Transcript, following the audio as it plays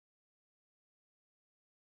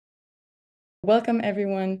Welcome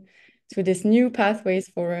everyone to this new Pathways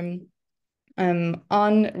Forum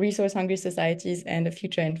on resource-hungry societies and a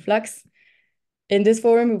future in flux. In this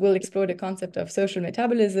forum, we will explore the concept of social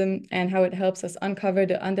metabolism and how it helps us uncover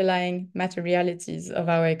the underlying matter realities of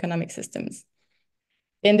our economic systems.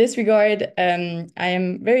 In this regard, I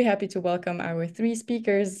am very happy to welcome our three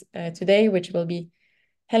speakers today, which will be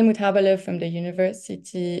Helmut Haberl from the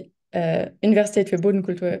Universität für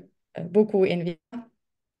Bodenkultur BOKU in Vienna,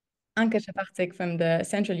 Anke Schaffartzik from the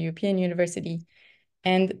Central European University,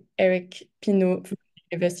 and Eric Pineault from the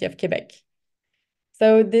University of Quebec.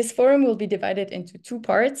 So this forum will be divided into two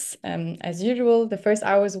parts. As usual, the first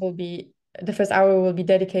hour will be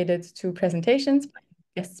dedicated to presentations by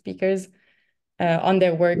guest speakers on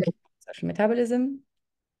their work in social metabolism.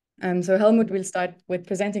 So Helmut will start with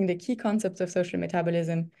presenting the key concepts of social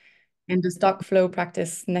metabolism and the stock flow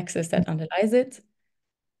practice nexus that underlies it.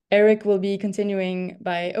 Eric will be continuing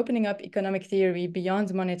by opening up economic theory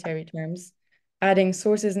beyond monetary terms, adding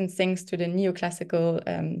sources and sinks to the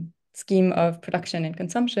neoclassical scheme of production and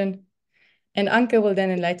consumption. And Anke will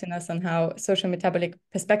then enlighten us on how social metabolic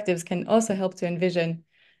perspectives can also help to envision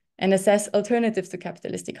and assess alternatives to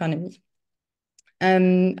capitalist economy.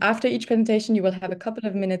 After each presentation, you will have a couple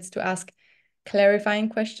of minutes to ask clarifying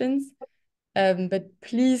questions, but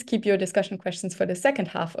please keep your discussion questions for the second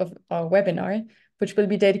half of our webinar, which will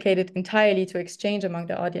be dedicated entirely to exchange among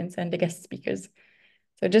the audience and the guest speakers.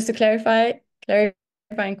 So just to clarify,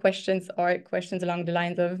 clarifying questions are questions along the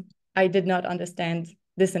lines of, I did not understand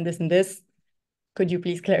this and this and this. Could you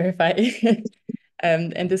please clarify?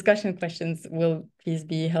 And discussion questions will please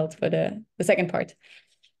be held for the second part.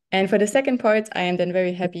 And for the second part, I am then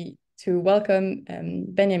very happy to welcome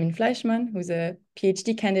Benjamin Fleischmann, who's a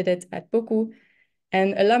PhD candidate at BOKU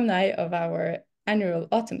and alumni of our annual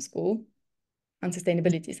autumn school on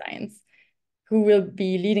sustainability science, who will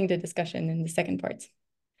be leading the discussion in the second part.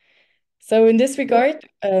 So in this regard,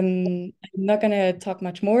 I'm not going to talk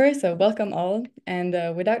much more, so welcome all.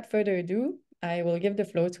 And without further ado, I will give the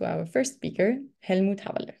floor to our first speaker, Helmut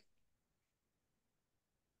Haberl.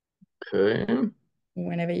 Okay.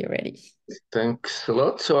 Whenever you're ready. Thanks a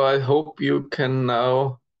lot. So I hope you can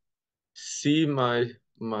now see my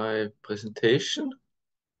presentation.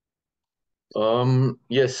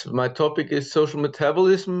 Yes, my topic is social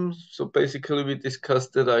metabolism. So basically we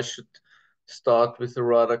discussed that I should start with a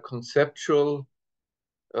rather conceptual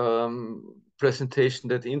presentation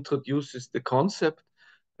that introduces the concept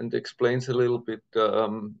and explains a little bit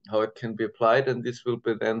how it can be applied. And this will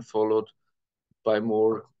be then followed by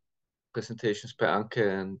more presentations by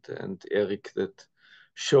Anke and Eric that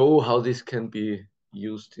show how this can be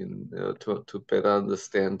used in to better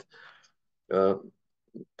understand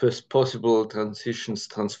possible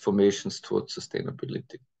transformations towards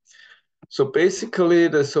sustainability. So basically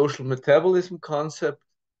the social metabolism concept,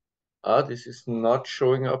 this is not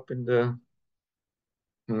showing up in the,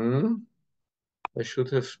 I should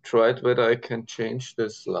have tried whether I can change the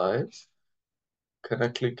slides. Can I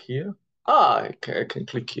click here? I can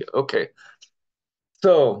click here, okay.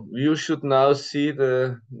 So you should now see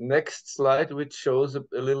the next slide, which shows a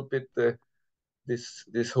little bit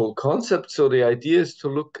this whole concept. So the idea is to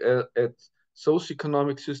look at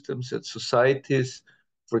socio-economic systems, at societies,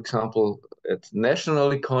 for example, at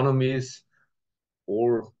national economies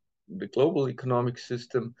or the global economic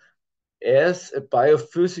system as a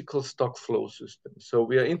biophysical stock flow system. So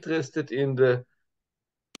we are interested in the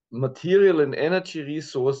material and energy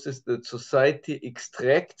resources that society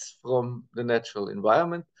extracts from the natural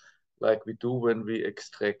environment, like we do when we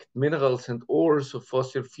extract minerals and ores or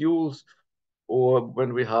fossil fuels, or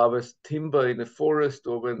when we harvest timber in a forest,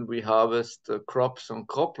 or when we harvest crops on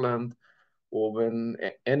cropland, or when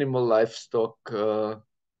animal livestock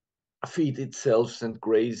feed itself and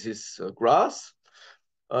grazes grass.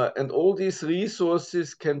 And all these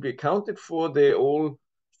resources can be accounted for. They all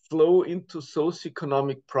flow into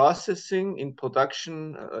socio-economic processing in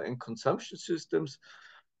production and consumption systems.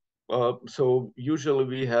 So usually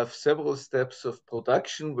we have several steps of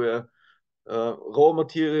production where raw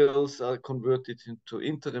materials are converted into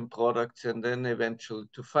interim products and then eventually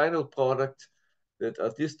to final products that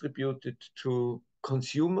are distributed to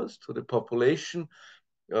consumers, to the population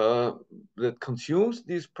that consumes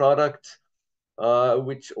these products,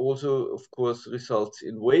 which also, of course, results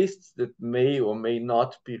in wastes that may or may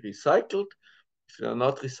not be recycled. If they are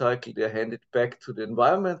not recycled, they are handed back to the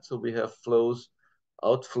environment. So we have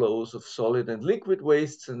outflows of solid and liquid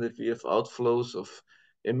wastes, and if we have outflows of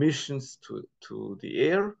emissions to the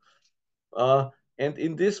air. And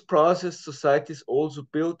in this process, societies also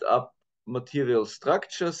build up material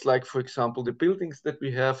structures, like, for example, the buildings that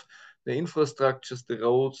we have. the infrastructures, the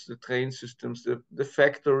roads, the train systems, the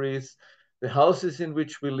factories, the houses in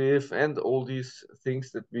which we live, and all these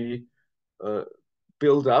things that we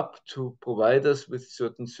build up to provide us with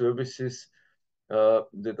certain services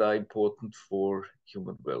that are important for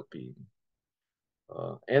human well-being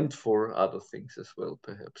and for other things as well,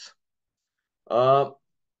 perhaps.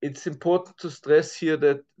 It's important to stress here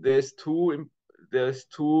that there's two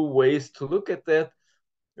ways to look at that.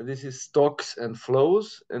 This is stocks and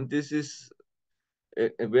flows, and this is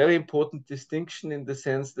a very important distinction in the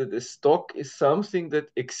sense that a stock is something that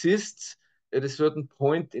exists at a certain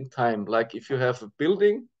point in time. Like if you have a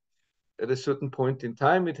building at a certain point in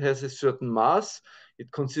time, it has a certain mass,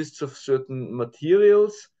 it consists of certain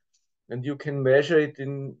materials, and you can measure it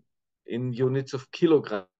in units of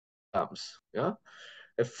kilograms. Yeah,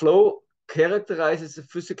 a flow characterizes a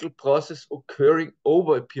physical process occurring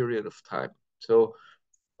over a period of time. So,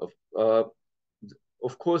 uh,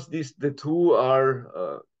 of course, the two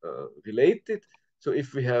are related. So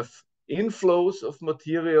if we have inflows of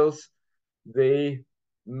materials, they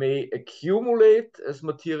may accumulate as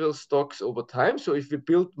material stocks over time. So if we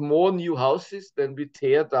build more new houses, then we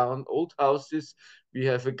tear down old houses. We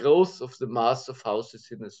have a growth of the mass of houses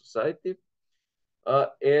in a society.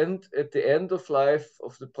 And at the end of life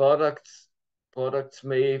of the products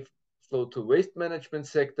may flow to waste management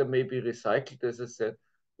sector, may be recycled, as I said,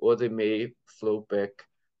 or they may flow back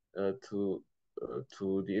to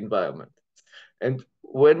the environment. And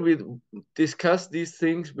when we discuss these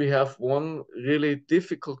things, we have one really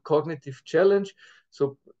difficult cognitive challenge.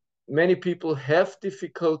 So many people have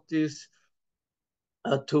difficulties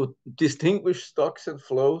to distinguish stocks and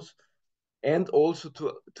flows, and also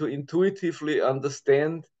to intuitively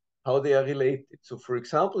understand how they are related. So for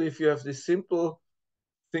example, if you have this simple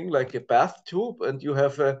thing like a bath tube and you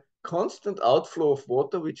have a constant outflow of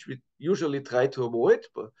water, which we usually try to avoid,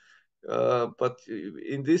 but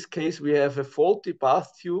in this case, we have a faulty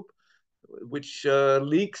bath tube which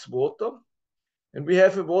leaks water, and we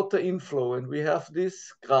have a water inflow, and we have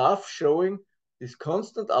this graph showing this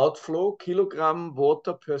constant outflow, kilogram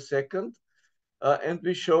water per second, and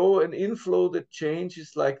we show an inflow that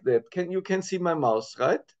changes like that. You can see my mouse,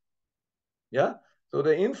 right? Yeah. So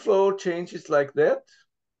the inflow changes like that.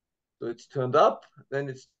 So it's turned up, then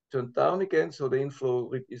it's turned down again. So the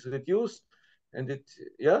inflow is reduced, and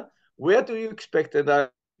yeah. Where do you expect? And I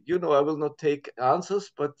will not take answers,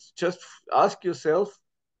 but just ask yourself,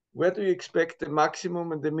 where do you expect the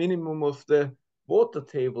maximum and the minimum of the water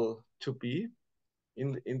table to be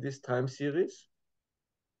in this time series?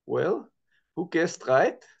 Well, who guessed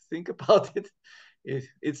right? Think about it.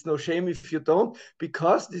 It's no shame if you don't,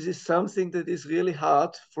 because this is something that is really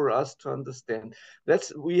hard for us to understand.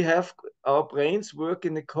 We have our brains work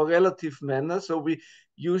in a correlative manner, so we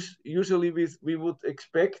usually we would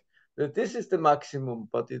expect that this is the maximum,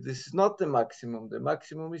 but it is not the maximum. The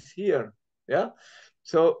maximum is here. Yeah.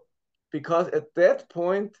 So because at that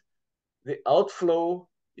point the outflow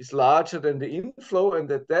is larger than the inflow, and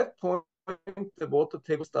at that point the water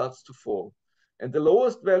table starts to fall. And the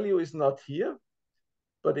lowest value is not here,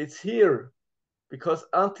 but it's here, because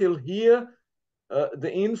until here,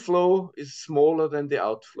 the inflow is smaller than the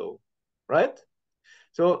outflow, right?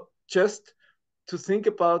 So just to think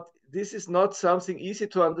about, this is not something easy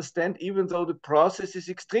to understand, even though the process is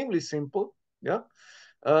extremely simple, yeah?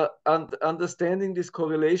 And understanding this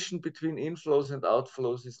correlation between inflows and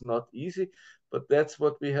outflows is not easy, but that's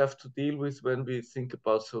what we have to deal with when we think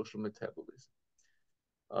about social metabolism.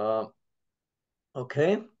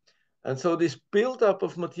 Okay, and so this buildup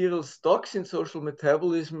of material stocks in social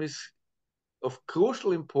metabolism is of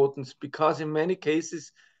crucial importance, because in many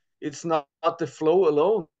cases it's not the flow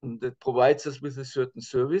alone that provides us with a certain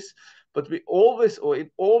service, but we always, or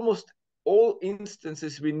in almost all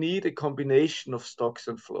instances, we need a combination of stocks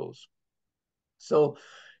and flows. So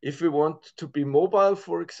if we want to be mobile,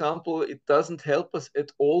 for example, it doesn't help us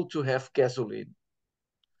at all to have gasoline.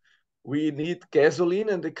 We need gasoline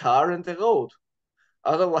and the car and the road.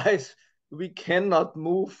 Otherwise, we cannot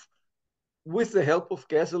move with the help of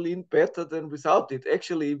gasoline better than without it.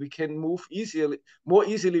 Actually, we can move more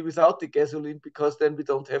easily without the gasoline, because then we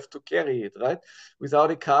don't have to carry it, right? Without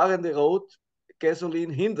a car and the road, gasoline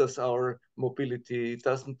hinders our mobility. It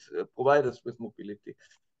doesn't provide us with mobility.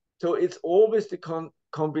 So it's always the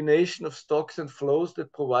combination of stocks and flows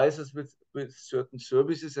that provides us with certain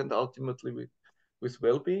services, and ultimately with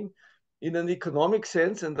well-being. In an economic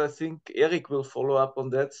sense, and I think Eric will follow up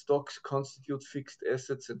on that, stocks constitute fixed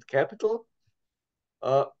assets and capital.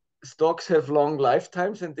 Stocks have long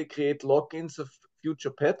lifetimes, and they create lock-ins of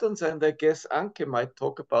future patterns, and I guess Anke might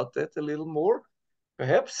talk about that a little more,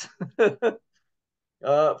 perhaps.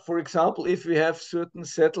 For example, if we have certain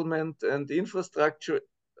settlement and infrastructure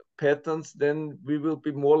patterns, then we will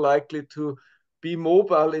be more likely to be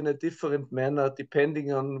mobile in a different manner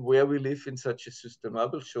depending on where we live in such a system. I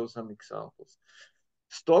will show some examples.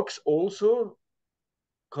 Stocks also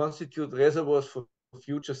constitute reservoirs for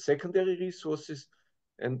future secondary resources,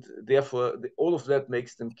 and therefore all of that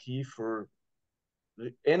makes them key for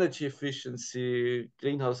energy efficiency,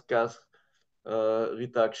 greenhouse gas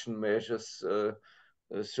reduction measures,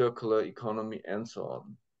 circular economy, and so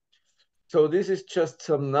on. So this is just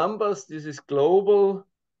some numbers. This is global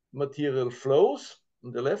material flows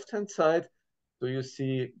on the left-hand side. So you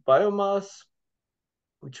see biomass,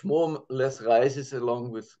 which more or less rises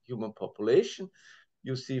along with human population.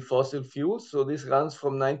 You see fossil fuels. So this runs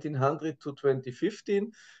from 1900 to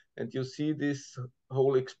 2015. And you see this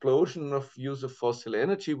whole explosion of use of fossil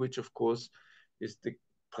energy, which of course is the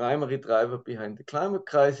primary driver behind the climate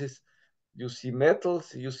crisis. You see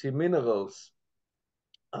metals, you see minerals.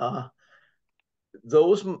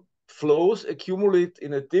 Those flows accumulate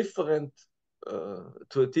in a different,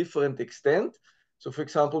 to a different extent. So for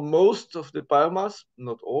example, most of the biomass,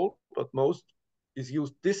 not all, but most, is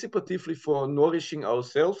used dissipatively for nourishing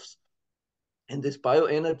ourselves and this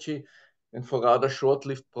bioenergy and for rather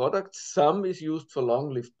short-lived products. Some is used for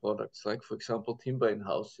long-lived products, like for example, timber in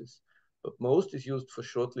houses, but most is used for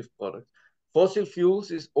short-lived products. Fossil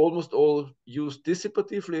fuels is almost all used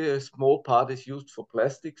dissipatively. A small part is used for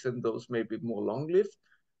plastics, and those may be more long-lived,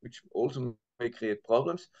 which also may create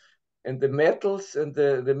problems. And the metals and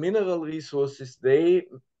the mineral resources, they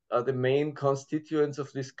are the main constituents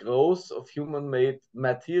of this growth of human-made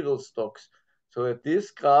material stocks. So at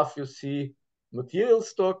this graph, you see material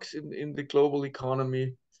stocks in the global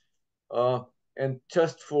economy. And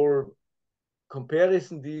just for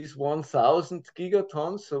comparison, these 1,000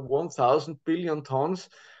 gigatons, so 1,000 billion tons,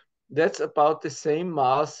 that's about the same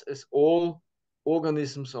mass as all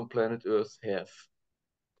organisms on planet Earth have,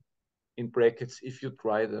 in brackets, if you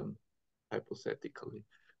dry them, hypothetically.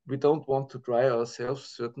 We don't want to dry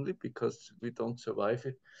ourselves, certainly, because we don't survive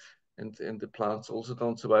it, and the plants also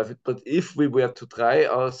don't survive it. But if we were to dry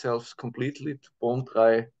ourselves completely, to bone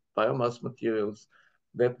dry biomass materials,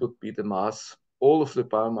 that would be the mass all of the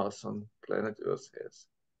biomass on planet Earth has.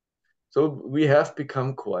 So we have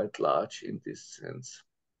become quite large in this sense.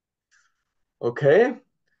 Okay,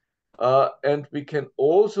 and we can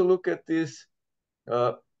also look at this,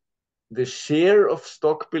 the share of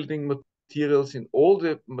stock building materials in all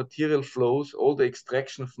the material flows, all the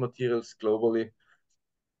extraction of materials globally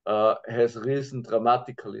has risen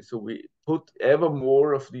dramatically. So we put ever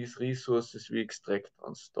more of these resources we extract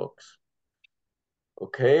on stocks.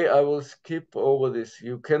 Okay, I will skip over this.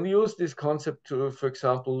 You can use this concept to, for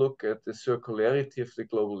example, look at the circularity of the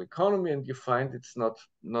global economy, and you find it's not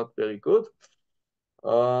very good.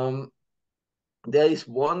 There is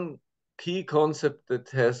one key concept that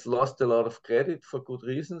has lost a lot of credit for good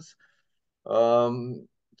reasons.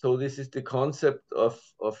 So this is the concept of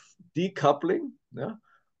decoupling. Yeah?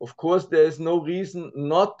 Of course, there is no reason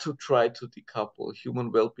not to try to decouple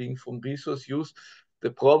human well-being from resource use. The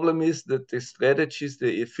problem is that the strategies,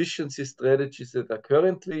 the efficiency strategies that are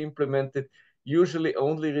currently implemented usually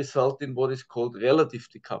only result in what is called relative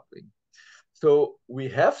decoupling. So we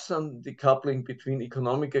have some decoupling between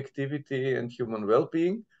economic activity and human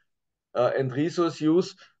well-being and resource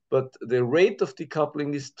use, but the rate of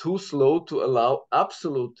decoupling is too slow to allow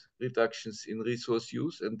absolute reductions in resource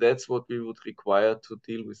use, and that's what we would require to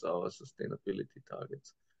deal with our sustainability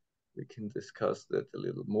targets. We can discuss that a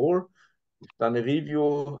little more. We've done a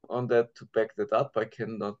review on that to back that up. I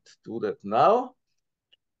cannot do that now.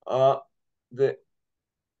 The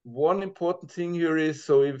one important thing here is,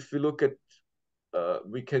 so if we look at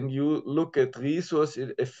we can look at resource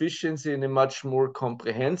efficiency in a much more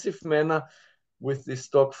comprehensive manner with the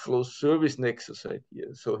stock flow service nexus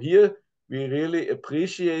idea. So here we really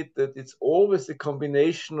appreciate that it's always a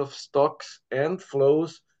combination of stocks and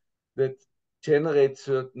flows that generate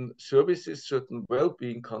certain services, certain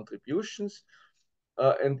well-being contributions.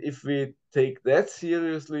 And if we take that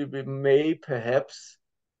seriously, we may perhaps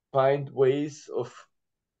find ways of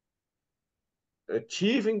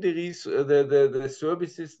achieving the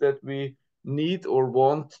services that we need or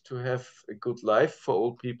want to have a good life for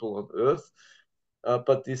all people on Earth.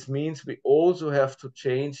 But this means we also have to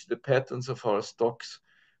change the patterns of our stocks.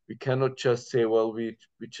 We cannot just say, well, we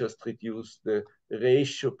just reduce the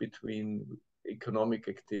ratio between economic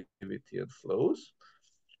activity and flows,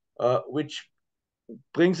 which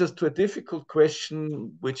brings us to a difficult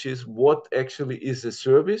question, which is what actually is a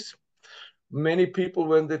service? Many people,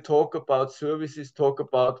 when they talk about services, talk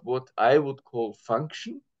about what I would call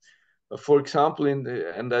function. For example,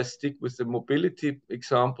 and I stick with the mobility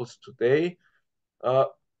examples today,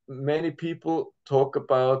 many people talk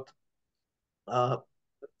about,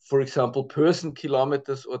 for example, person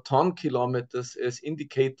kilometers or ton kilometers as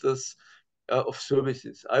indicators of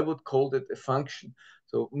services. I would call that a function.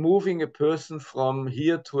 So moving a person from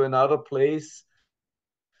here to another place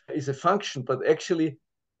is a function, but actually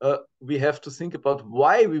we have to think about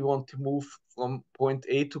why we want to move from point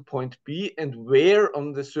A to point B and where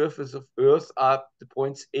on the surface of Earth are the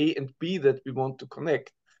points A and B that we want to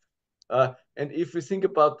connect. And if we think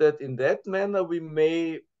about that in that manner, we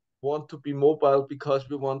may want to be mobile because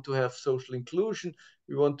we want to have social inclusion.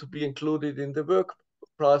 We want to be included in the work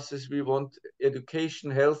process. We want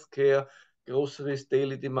education, healthcare, groceries,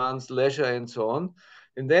 daily demands, leisure, and so on.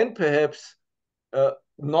 And then perhaps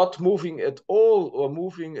not moving at all or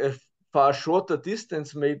moving a far shorter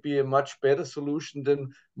distance may be a much better solution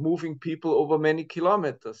than moving people over many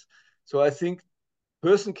kilometers. So I think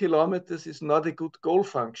person kilometers is not a good goal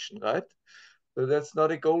function, right? So that's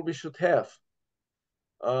not a goal we should have.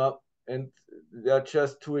 And there are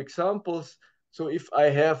just two examples. So if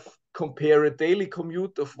I compare a daily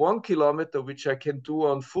commute of 1 kilometer, which I can do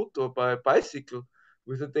on foot or by bicycle,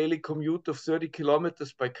 with a daily commute of 30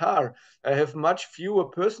 kilometers by car, I have much fewer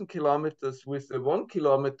person kilometers with a 1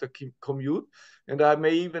 kilometer commute. And I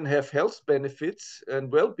may even have health benefits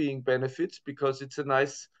and well-being benefits because it's a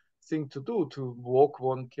nice thing to do, to walk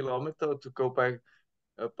 1 kilometer, to go by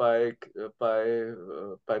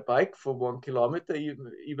bike for 1 kilometer,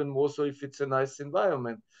 even more so if it's a nice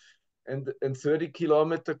environment. And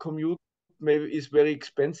 30-kilometer commute maybe is very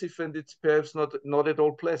expensive and it's perhaps not at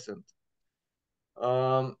all pleasant.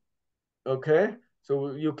 Okay,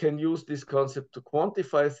 so you can use this concept to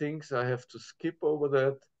quantify things. I have to skip over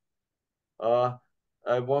that.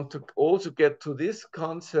 I want to also get to this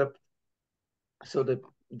concept. So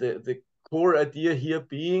the core idea here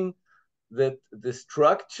being that the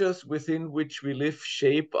structures within which we live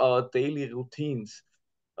shape our daily routines.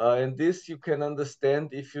 And this you can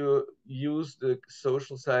understand if you use the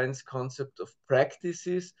social science concept of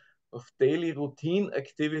practices, of daily routine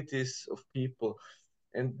activities of people.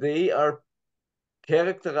 And they are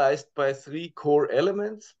characterized by three core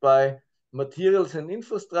elements: by materials and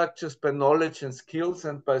infrastructures, by knowledge and skills,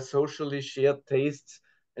 and by socially shared tastes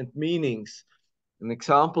and meanings. An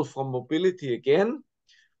example from mobility again.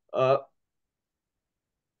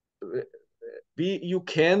 You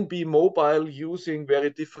can be mobile using very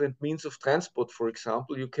different means of transport, for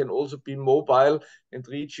example. You can also be mobile and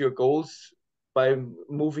reach your goals by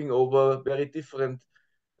moving over very different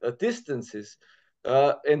distances.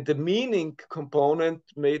 And the meaning component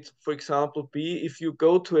may, for example, be if you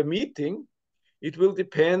go to a meeting, it will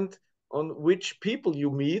depend on which people you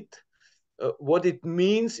meet, what it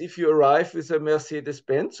means if you arrive with a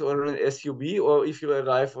Mercedes-Benz or an SUV, or if you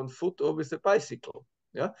arrive on foot or with a bicycle.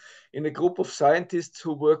 Yeah, in a group of scientists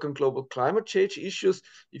who work on global climate change issues,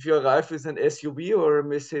 if you arrive with an SUV or a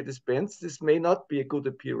Mercedes-Benz, this may not be a good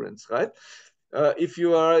appearance, right? If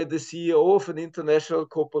you are the CEO of an international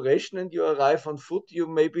corporation and you arrive on foot, you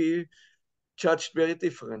may be judged very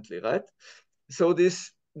differently, right? So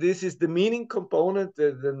this is the meaning component.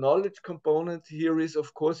 The knowledge component here is,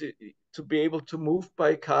 of course, to be able to move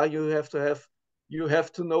by car, you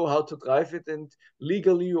have to know how to drive it, and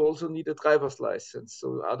legally you also need a driver's license.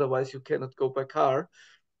 So otherwise you cannot go by car.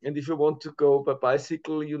 And if you want to go by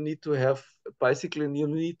bicycle, you need to have a bicycle and you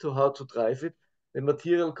need to how to drive it. The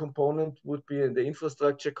material component would be, and the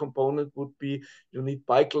infrastructure component would be, you need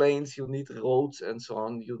bike lanes, you need roads, and so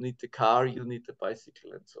on. You need the car, you need the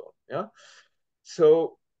bicycle, and so on. Yeah.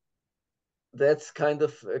 So that's kind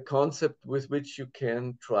of a concept with which you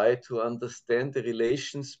can try to understand the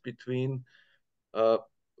relations between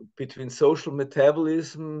social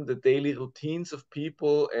metabolism, the daily routines of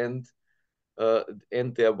people, and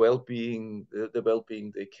their well-being, the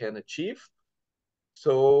well-being they can achieve.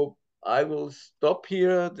 So I will stop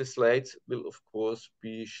here. The slides will, of course,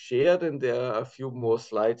 be shared, and there are a few more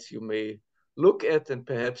slides you may look at and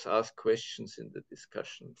perhaps ask questions in the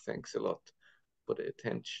discussion. Thanks a lot for the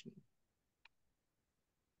attention.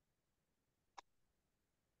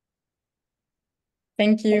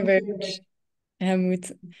 Thank you very much,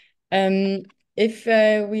 Helmut. If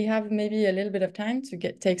we have maybe a little bit of time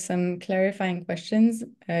to take some clarifying questions,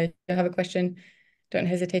 if you have a question, don't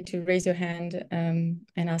hesitate to raise your hand and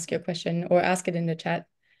ask your question, or ask it in the chat.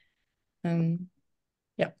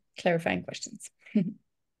 Yeah, clarifying questions.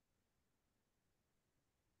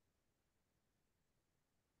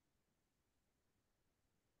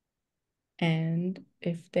 And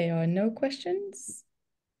if there are no questions,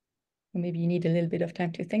 or maybe you need a little bit of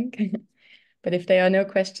time to think, But if there are no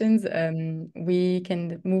questions, we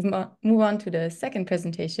can move on to the second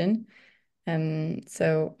presentation.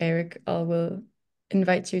 So Eric, I will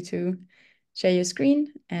invite you to share your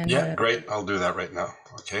screen, and yeah, great. I'll do that right now.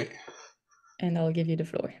 Okay. And I'll give you the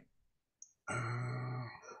floor. There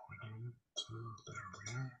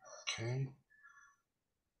we are. Okay.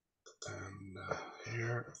 And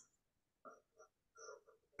here.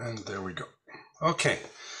 And there we go. Okay.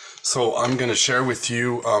 So I'm going to share with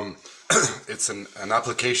you. It's an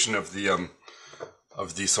application of the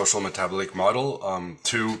social metabolic model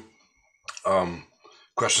to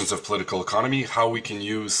questions of political economy, how we can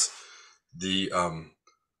use the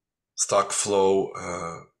stock flow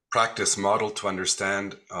practice model to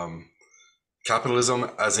understand capitalism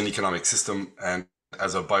as an economic system and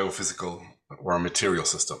as a biophysical or a material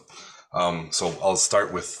system. So I'll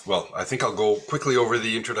start with, well, I think I'll go quickly over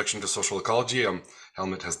the introduction to social ecology.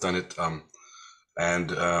 Helmut has done it,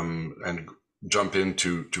 and jump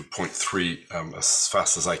into point 3 as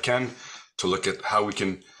fast as I can to look at how we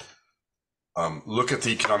can look at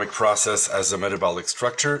the economic process as a metabolic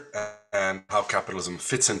structure and how capitalism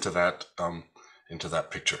fits into that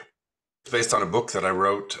picture. It's based on a book that I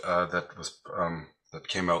wrote that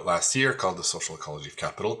came out last year called The Social Ecology of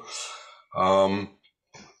Capital.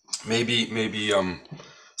 Maybe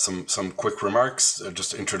some quick remarks,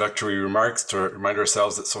 just introductory remarks to remind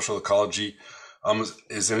ourselves that social ecology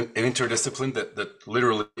is an interdiscipline that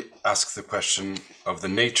literally asks the question of the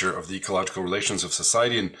nature of the ecological relations of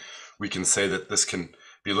society. And we can say that this can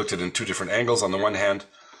be looked at in two different angles. On the one hand,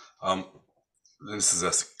 this is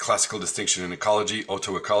a classical distinction in ecology.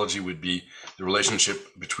 Autoecology would be the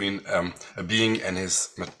relationship between a being and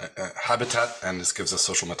his habitat, and this gives us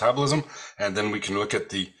social metabolism. And then we can look at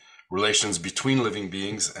the relations between living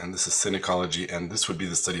beings, and this is synecology, and this would be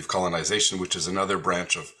the study of colonization, which is another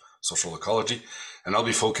branch of social ecology. And I'll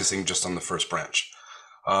be focusing just on the first branch.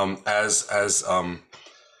 As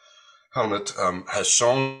Helmut has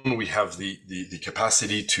shown, we have the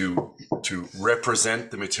capacity to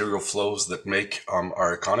represent the material flows that make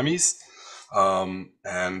our economies,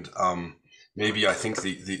 and maybe I think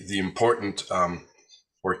the important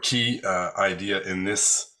or key idea in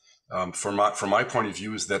this, from my point of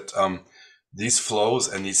view, is that these flows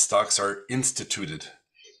and these stocks are instituted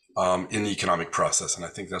in the economic process, and I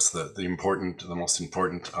think that's the most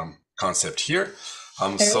important concept here.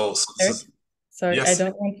 Eric, sorry, yes. I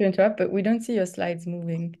don't want to interrupt, but we don't see your slides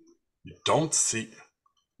moving. You don't see?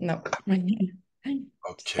 No.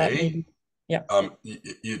 Okay. Yeah.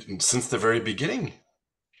 You since the very beginning?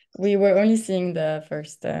 We were only seeing the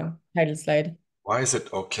first title slide. Why is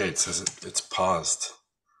it okay? It says it's paused.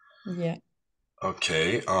 Yeah.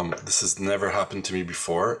 Okay. This has never happened to me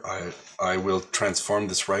before. I will transform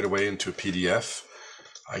this right away into a PDF.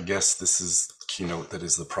 I guess this is Keynote that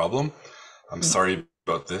is the problem. I'm sorry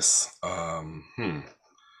about this.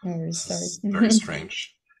 This is very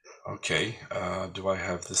strange. Okay. Do I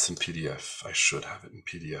have this in PDF? I should have it in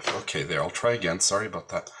PDF. Okay, there. I'll try again. Sorry about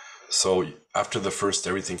that. So after the first,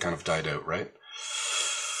 everything kind of died out, right?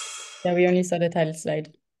 Yeah, we only saw the title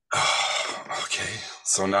slide. Okay.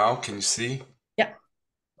 So now, can you see? Yeah.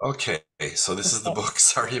 Okay. So this is the book.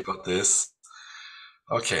 Sorry about this.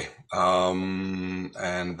 Okay.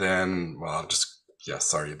 And then, well,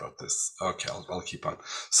 sorry about this. Okay, I'll keep on.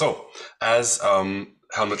 So as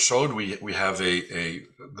Helmut showed, we have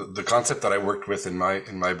the concept that I worked with in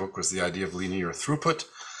my book was the idea of linear throughput.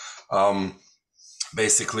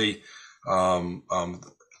 Basically,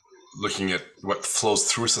 looking at what flows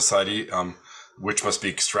through society, which must be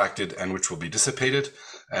extracted and which will be dissipated,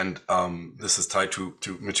 and this is tied to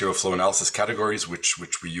material flow analysis categories,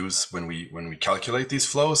 which we use when we calculate these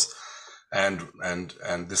flows, and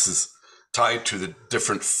this is tied to the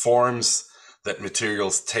different forms that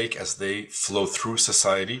materials take as they flow through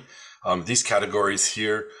society. These categories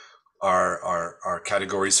here are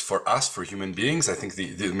categories for us, for human beings. I think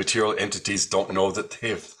the material entities don't know that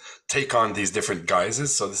they take on these different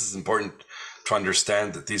guises. So this is important to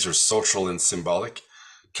understand that these are social and symbolic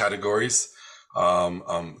categories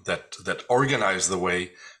that organize the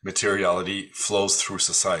way materiality flows through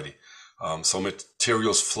society. So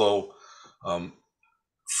materials flow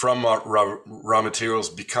from raw materials,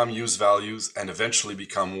 become use values, and eventually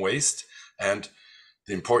become waste. And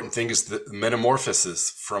the important thing is the metamorphosis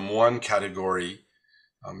from one category,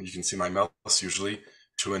 you can see my mouse usually,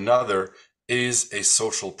 to another is a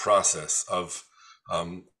social process of,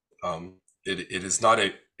 it is not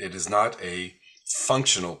a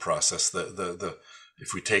functional process.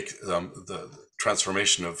 If we take the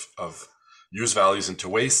transformation of use values into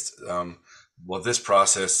waste, well, this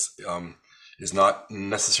process is not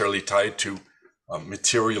necessarily tied to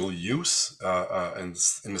material use, and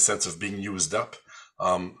in the sense of being used up,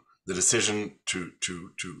 the decision to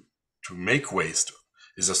make waste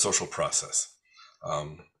is a social process.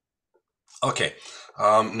 Okay,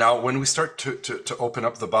 now when we start to open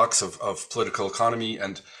up the box of political economy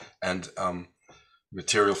and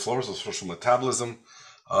material flows of social metabolism,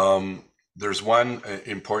 there's one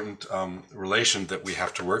important relation that we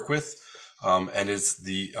have to work with, and it's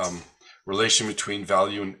the relation between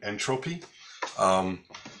value and entropy. To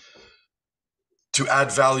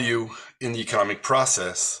add value in the economic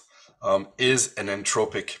process is an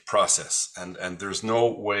entropic process, and there's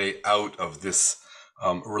no way out of this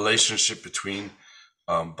relationship between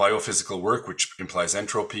biophysical work, which implies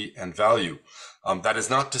entropy, and value. That is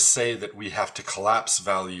not to say that we have to collapse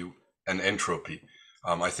value and entropy.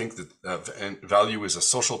 I think that value is a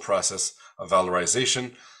social process of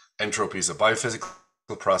valorization. Entropy is a biophysical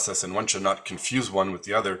process, and one should not confuse one with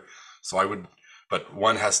the other. But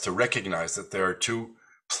one has to recognize that there are two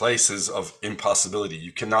places of impossibility.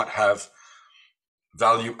 You cannot have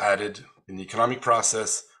value added in the economic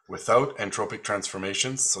process without entropic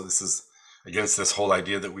transformations. So this is against this whole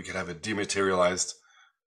idea that we could have a dematerialized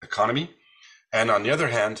economy. And on the other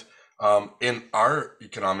hand, in our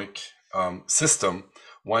economic system,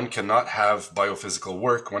 one cannot have biophysical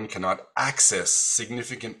work, one cannot access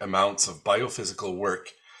significant amounts of biophysical work,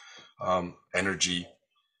 energy,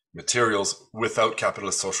 materials, without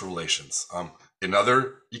capitalist social relations. In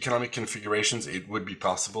other economic configurations, it would be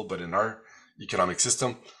possible, but in our economic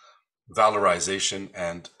system, valorization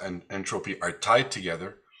and entropy are tied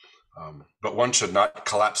together, but one should not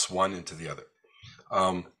collapse one into the other.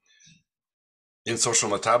 In social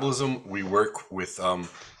metabolism, we work with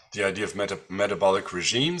the idea of metabolic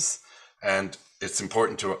regimes, and it's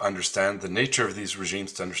important to understand the nature of these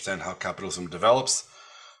regimes to understand how capitalism develops.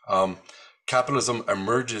 Capitalism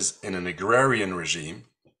emerges in an agrarian regime,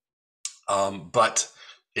 but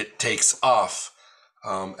it takes off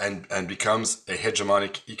and becomes a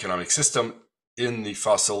hegemonic economic system in the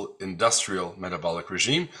fossil industrial metabolic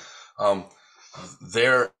regime.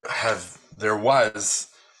 There was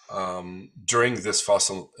during this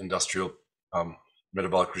fossil industrial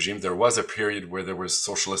metabolic regime, there was a period where there was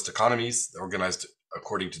socialist economies organized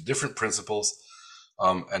according to different principles,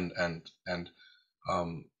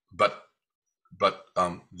 but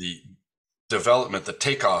the development, the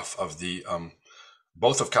takeoff of the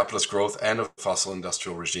both of capitalist growth and of fossil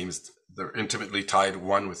industrial regimes, they're intimately tied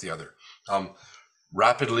one with the other.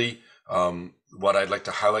 Rapidly, what I'd like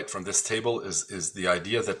to highlight from this table is the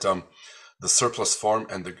idea that the surplus form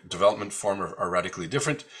and the development form are radically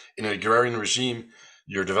different. In an agrarian regime,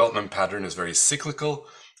 your development pattern is very cyclical.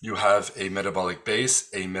 You have a metabolic base,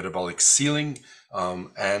 a metabolic ceiling,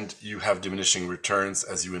 and you have diminishing returns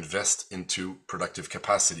as you invest into productive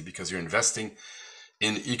capacity, because you're investing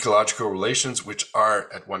in ecological relations which are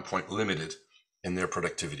at one point limited in their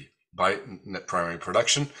productivity by net primary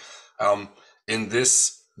production. In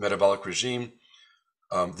this metabolic regime,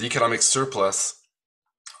 the economic surplus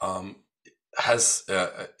has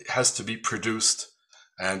to be produced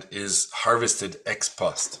and is harvested ex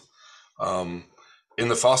post. In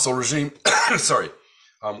the fossil regime,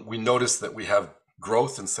 we notice that we have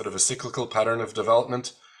growth instead of a cyclical pattern of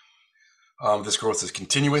development. This growth is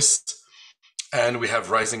continuous, and we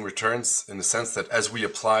have rising returns in the sense that as we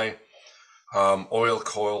apply oil,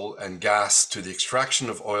 coal, and gas to the extraction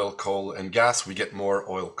of oil, coal, and gas, we get more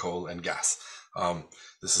oil, coal, and gas.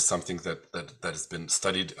 This is something that has been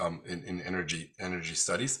studied in energy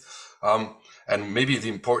studies. And maybe the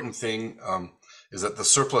important thing is that the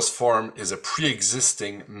surplus form is a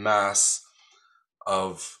pre-existing mass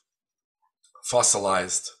of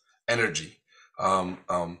fossilized energy.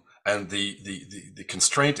 And the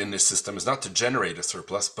constraint in this system is not to generate a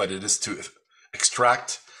surplus, but it is to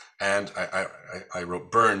extract, and I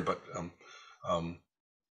wrote burn, but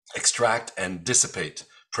extract and dissipate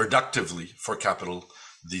productively for capital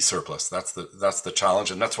the surplus. That's the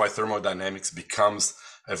challenge, and that's why thermodynamics becomes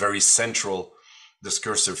a very central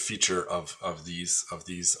discursive feature of these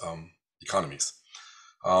economies.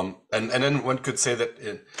 And then one could say that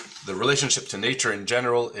the relationship to nature in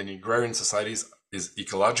general in agrarian societies is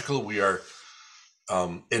ecological. We are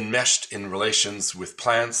enmeshed in relations with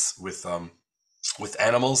plants, with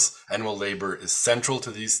animals. Animal labor is central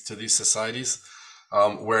to these societies,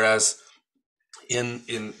 whereas in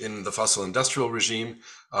the fossil industrial regime,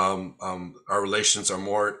 our relations are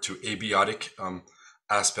more to abiotic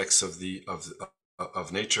aspects of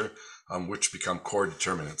nature, which become core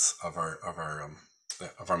determinants of our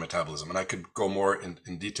metabolism. And I could go more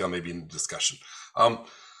in detail maybe in the discussion.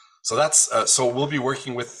 So that's so we'll be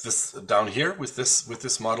working with this down here with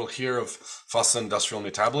this model here of fossil industrial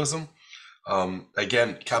metabolism.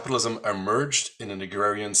 Again, capitalism emerged in an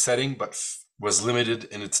agrarian setting, but was limited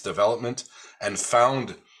in its development and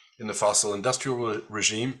found in the fossil industrial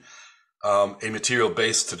regime a material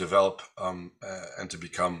base to develop and to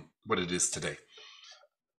become what it is today.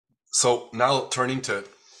 So now turning to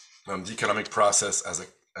the economic process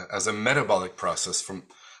as a metabolic process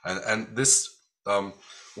and this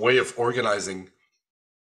way of organizing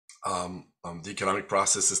the economic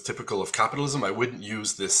process is typical of capitalism. I wouldn't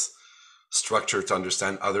use this structure to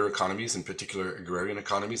understand other economies, in particular agrarian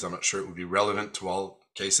economies. I'm not sure it would be relevant to all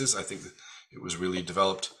cases. I think that it was really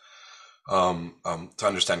developed to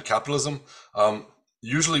understand capitalism.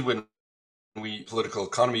 Usually when political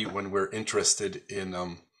economy, when we're interested in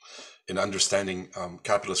understanding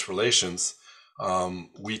capitalist relations,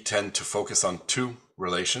 we tend to focus on two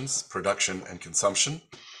relations, production and consumption.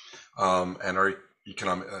 And our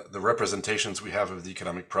economic, the representations we have of the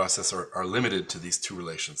economic process are limited to these two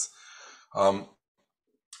relations.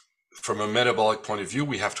 From a metabolic point of view,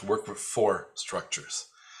 we have to work with four structures,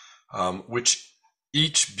 which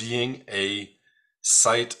each being a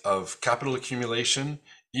site of capital accumulation,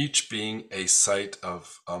 each being a site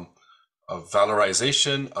of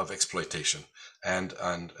valorization, of exploitation, and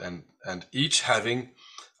each having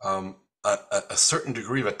a certain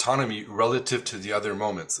degree of autonomy relative to the other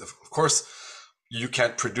moments. Of course, you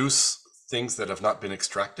can't produce things that have not been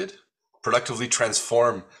extracted, productively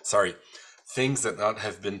transform, things that not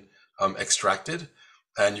have been extracted,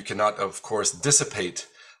 and you cannot, of course, dissipate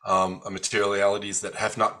materialities that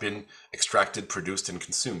have not been extracted, produced, and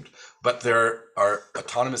consumed. But there are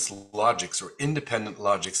autonomous logics or independent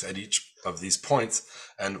logics at each of these points,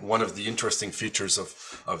 and one of the interesting features of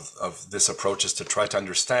this approach is to try to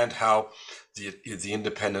understand how the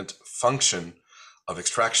independent function of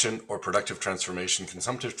extraction or productive transformation,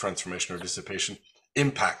 consumptive transformation or dissipation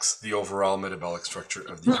impacts the overall metabolic structure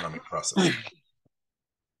of the economic process.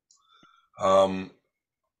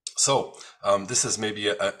 This is maybe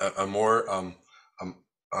a more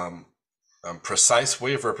precise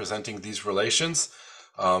way of representing these relations.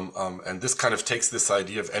 And this kind of takes this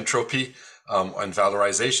idea of entropy and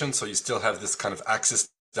valorization. So you still have this kind of axis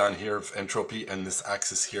down here of entropy and this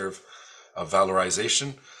axis here of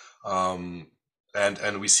valorization.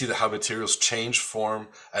 And we see that how materials change form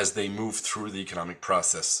as they move through the economic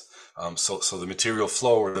process. So the material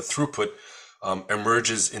flow or the throughput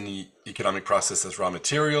emerges in the economic process as raw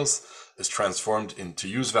materials, is transformed into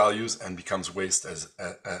use values, and becomes waste as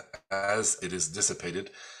it is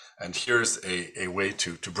dissipated. And here's a way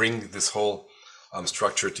to bring this whole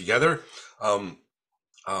structure together. So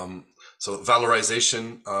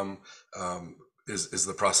valorization is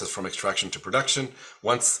the process from extraction to production.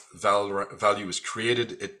 Once value is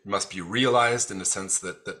created, it must be realized in the sense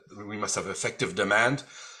that we must have effective demand.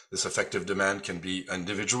 This effective demand can be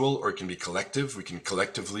individual or it can be collective. We can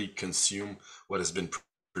collectively consume what has been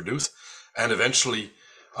produced, and eventually,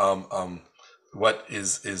 what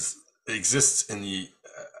exists in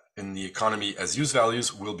the economy as use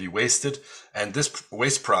values will be wasted, and this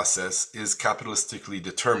waste process is capitalistically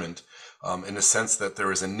determined in the sense that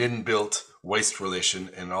there is an inbuilt waste relation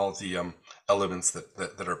in all the elements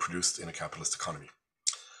that are produced in a capitalist economy,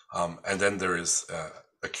 and then there is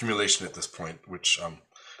accumulation at this point, which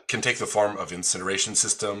can take the form of incineration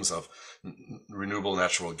systems, of renewable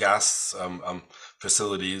natural gas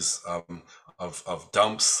facilities, of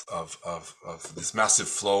dumps, of this massive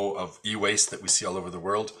flow of e-waste that we see all over the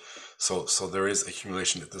world. So there is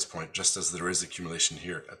accumulation at this point, just as there is accumulation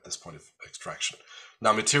here at this point of extraction.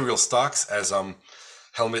 Now, material stocks, as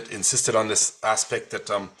Helmut insisted on this aspect that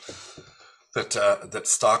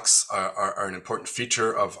stocks are an important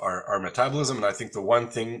feature of our metabolism, and I think the one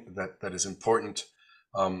thing that is important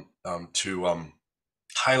to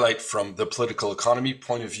highlight from the political economy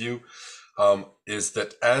point of view is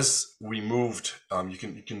that as we moved, you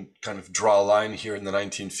can kind of draw a line here in the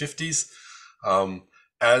 1950s,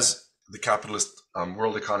 as the capitalist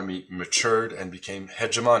world economy matured and became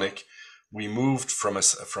hegemonic, we moved from a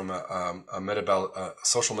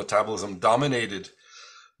social metabolism dominated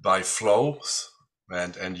by flows,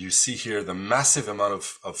 and you see here the massive amount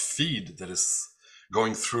of feed that is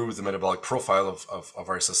going through the metabolic profile of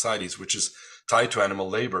our societies, which is tied to animal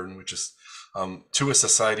labor, and which is to a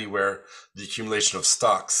society where the accumulation of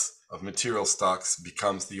stocks, of material stocks,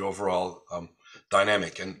 becomes the overall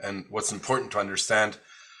dynamic. And what's important to understand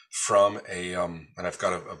from and I've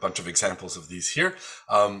got a bunch of examples of these here,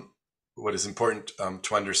 what is important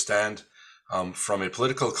to understand from a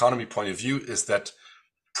political economy point of view is that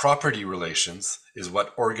property relations is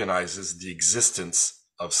what organizes the existence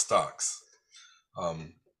of stocks.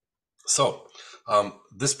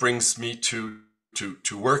 This brings me to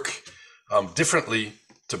work differently,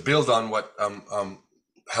 to build on what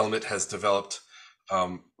Helmut has developed,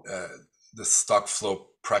 the stock flow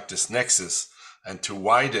practice nexus, and to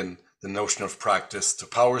widen the notion of practice to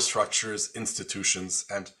power structures, institutions,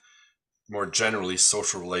 and more generally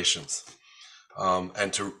social relations,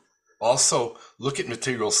 and to also look at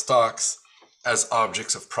material stocks as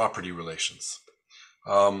objects of property relations.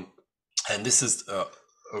 And this is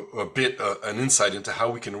a bit an insight into how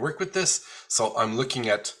we can work with this. So I'm looking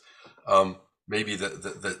at maybe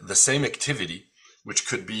the same activity, which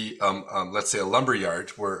could be, let's say, a lumber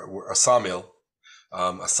yard, where a sawmill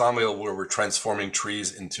where we're transforming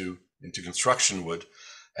trees into construction wood.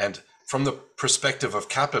 And from the perspective of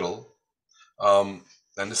capital,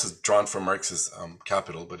 and this is drawn from Marx's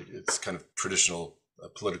Capital, but it's kind of traditional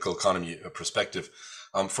political economy perspective.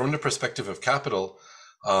 From the perspective of capital,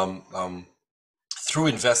 through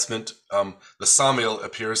investment, the sawmill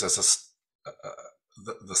appears as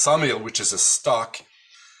the sawmill, which is a stock,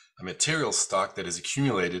 a material stock that is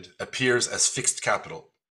accumulated, appears as fixed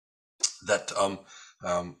capital. That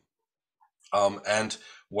and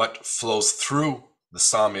what flows through the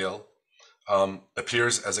sawmill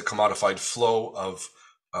appears as a commodified flow of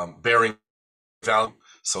bearing value.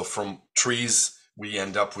 So from trees, we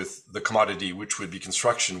end up with the commodity, which would be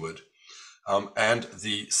construction wood. And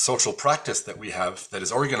the social practice that we have that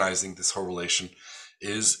is organizing this whole relation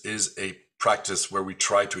is a practice where we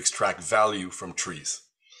try to extract value from trees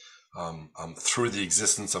through the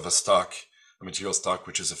existence of a stock, a material stock,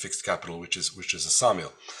 which is a fixed capital, which is a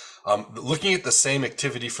sawmill. Looking at the same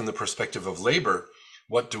activity from the perspective of labor,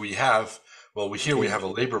 what do we have? Well, we have a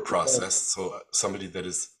labor process, so somebody that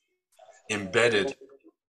is embedded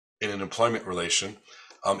in an employment relation.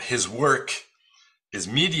 His work is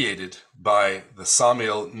mediated by the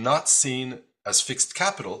sawmill, not seen as fixed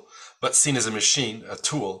capital, but seen as a machine, a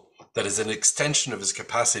tool that is an extension of his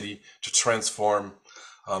capacity to transform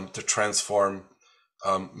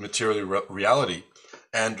material reality.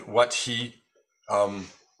 And what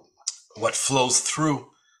flows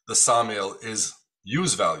through the sawmill is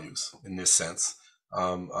use values in this sense,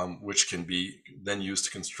 which can be then used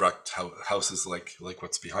to construct houses like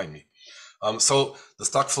what's behind me. So the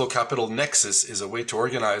stock flow capital nexus is a way to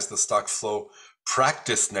organize the stock flow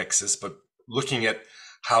practice nexus, but looking at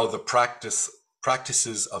how the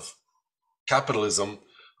practices of capitalism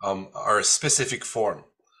are a specific form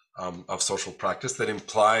of social practice that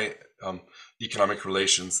imply economic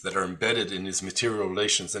relations that are embedded in these material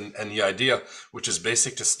relations. And the idea, which is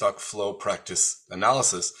basic to stock flow practice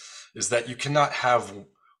analysis, is that you cannot have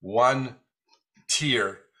one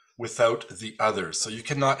tier without the others. So you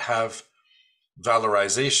cannot have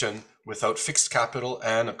valorization without fixed capital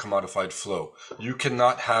and a commodified flow. You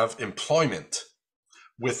cannot have employment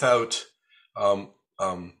without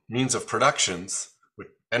means of productions, with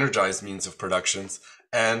energized means of productions,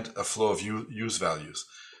 and a flow of use values.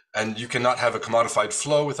 And you cannot have a commodified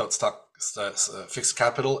flow without fixed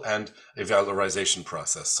capital and a valorization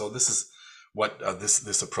process. So this is what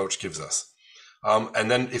this approach gives us. And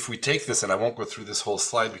then if we take this, and I won't go through this whole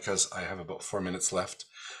slide because I have about 4 minutes left.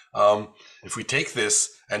 If we take this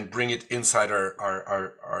and bring it inside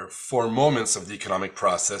our 4 moments of the economic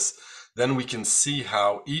process, then we can see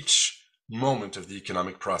how each moment of the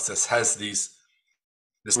economic process has this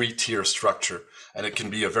 3-tier structure, and it can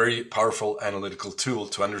be a very powerful analytical tool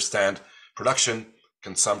to understand production,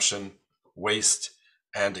 consumption, waste,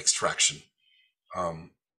 and extraction.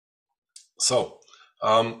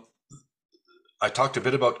 I talked a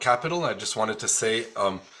bit about capital. I just wanted to say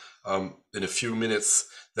in a few minutes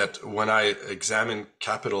that when I examine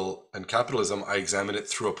capital and capitalism, I examine it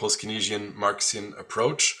through a post-Keynesian Marxian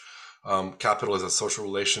approach. Capital is a social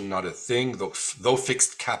relation, not a thing, though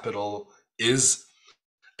fixed capital is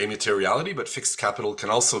a materiality, but fixed capital can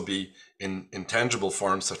also be in intangible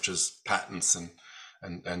forms such as patents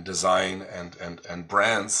and design and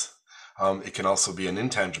brands. It can also be an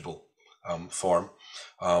intangible form.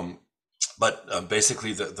 But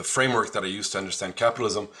basically the framework that I use to understand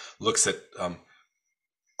capitalism looks at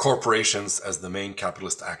corporations as the main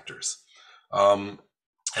capitalist actors. And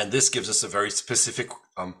this gives us a very specific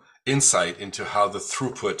insight into how the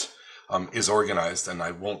throughput is organized. And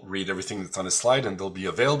I won't read everything that's on the slide, and they'll be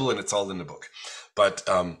available, and it's all in the book. But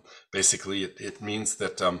basically it means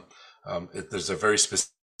that there's a very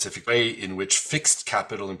specific way in which fixed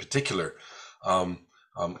capital in particular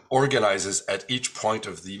organizes at each point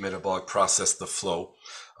of the metabolic process, the flow.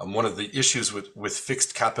 One of the issues with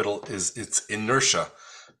fixed capital is its inertia.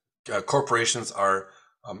 Corporations are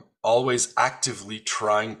always actively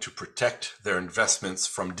trying to protect their investments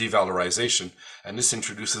from devalorization, and this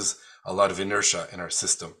introduces a lot of inertia in our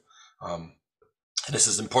system. And this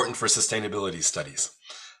is important for sustainability studies,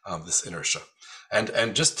 this inertia.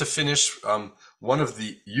 And just to finish, one of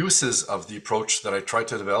the uses of the approach that I tried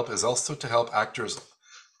to develop is also to help actors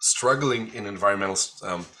struggling in environmental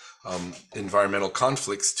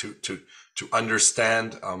conflicts to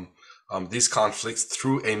understand these conflicts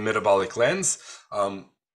through a metabolic lens. And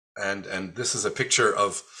this is a picture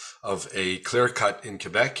of a clear cut in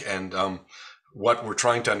Quebec. And what we're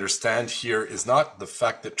trying to understand here is not the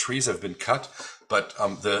fact that trees have been cut, but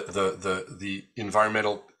the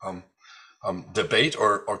environmental debate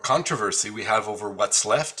or controversy we have over what's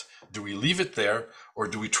left. Do we leave it there, or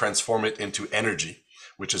do we transform it into energy?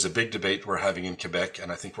 Which is a big debate we're having in Quebec,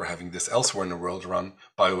 and I think we're having this elsewhere in the world around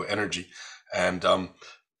bioenergy. And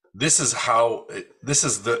this is how this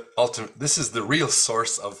is the real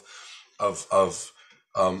source of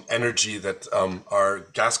energy that our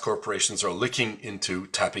gas corporations are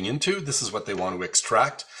tapping into. This is what they want to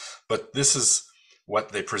extract, but this is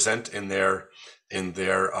what they present in their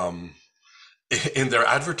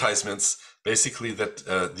advertisements, basically, that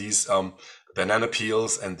these banana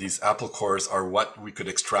peels and these apple cores are what we could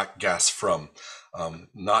extract gas from,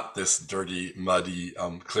 not this dirty, muddy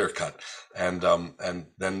clear cut. And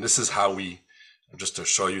then this is how we, just to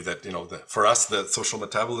show you that, for us, the social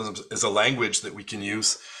metabolism is a language that we can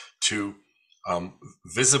use to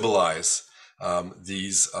visibilize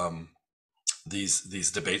these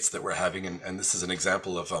debates that we're having. And this is an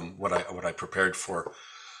example of what I prepared for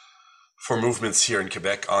movements here in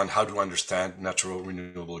Quebec on how to understand natural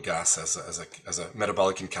renewable gas as a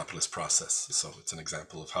metabolic and capitalist process. So it's an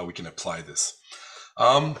example of how we can apply this.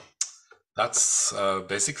 That's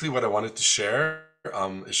basically what I wanted to share.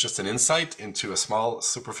 It's just an insight into a small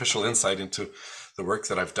superficial insight into the work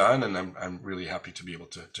that I've done, and I'm really happy to be able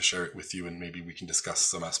to share it with you, and maybe we can discuss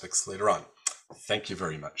some aspects later on. Thank you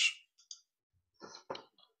very much.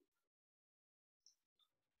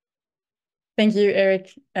 Thank you,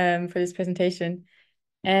 Eric, for this presentation.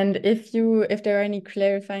 And if there are any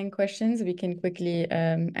clarifying questions, we can quickly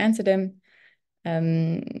answer them.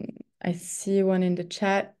 I see one in the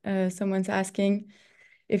chat. Someone's asking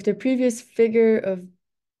if the previous figure of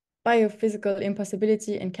biophysical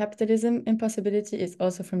impossibility and capitalism impossibility is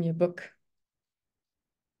also from your book.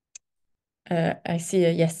 I see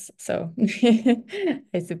a yes, so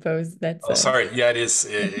I suppose that's. Oh, sorry. Yeah, it is.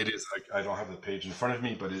 It is. I don't have the page in front of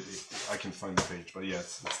me, but I can find the page. But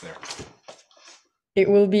yes, it's there. It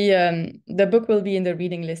will be the book will be in the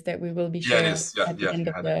reading list that we will be sharing. Yeah, it is. At the end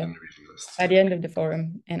of the reading list. At the end of the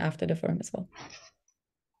forum and after the forum as well.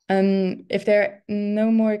 If there are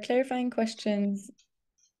no more clarifying questions,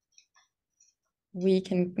 we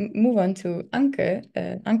can move on to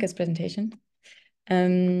Anke's presentation.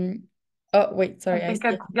 Oh, wait, sorry. I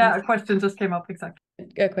think a question just came up, exactly.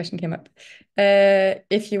 A question came up.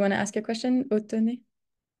 If you want to ask a question, Otone.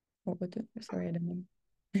 Oh, sorry, I don't know.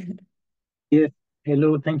 Yes,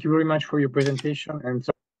 hello, thank you very much for your presentation, and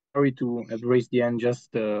sorry to have raised the hand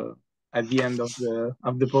just at the end of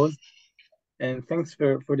the pause. And thanks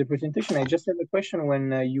for the presentation. I just have a question. When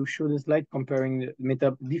you showed a slide comparing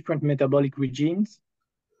different metabolic regimes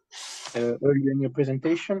earlier in your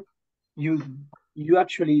presentation, you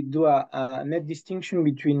actually do a net distinction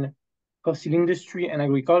between fossil industry and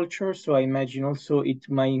agriculture. So I imagine also it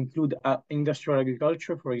might include industrial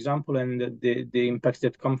agriculture, for example, and the impacts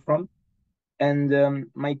that come from. And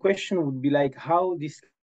my question would be like how this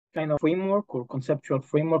kind of framework or conceptual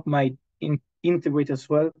framework might integrate as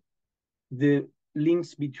well the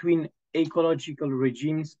links between ecological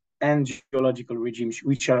regimes and geological regimes,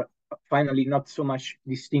 which are finally not so much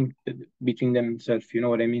distinct between themselves. You know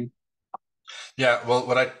what I mean? Yeah, well,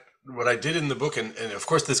 what I did in the book, and of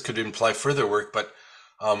course this could imply further work, but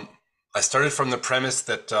I started from the premise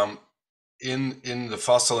that in the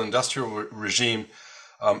fossil industrial regime,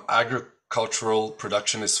 agricultural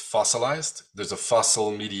production is fossilized. There's a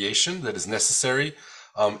fossil mediation that is necessary.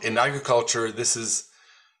 In agriculture, this is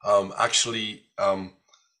actually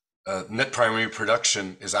net primary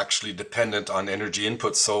production is actually dependent on energy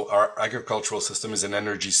input. So our agricultural system is an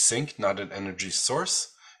energy sink, not an energy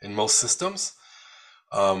source in most systems.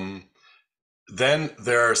 Then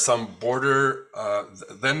there are some border,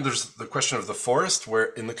 then there's the question of the forest, where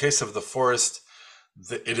in the case of the forest,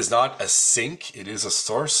 it is not a sink, it is a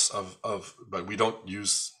source but we don't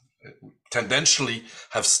tendentially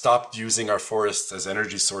have stopped using our forests as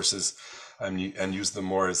energy sources and use them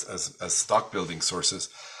more as stock building sources.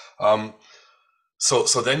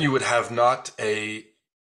 So then you would have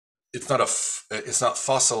it's not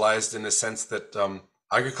fossilized in the sense that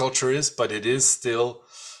agriculture is, but it is still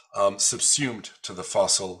subsumed to the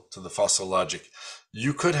fossil logic.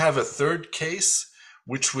 You could have a third case,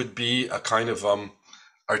 which would be a kind of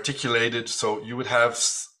articulated. So you would have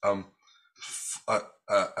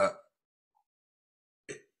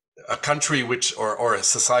a country which, or a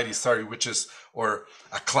society, sorry, which is, or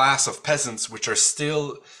a class of peasants which are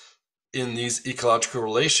still in these ecological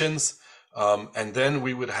relations, and then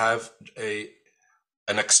we would have a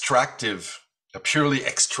purely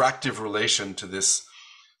extractive relation to this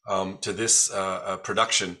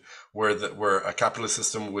production, where a capitalist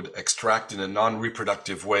system would extract in a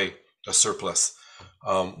non-reproductive way a surplus,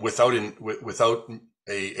 without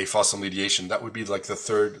a fossil mediation. That would be like the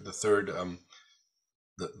third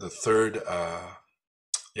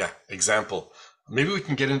example. Maybe we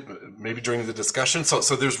can get in maybe during the discussion.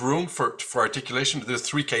 So there's room for articulation. There's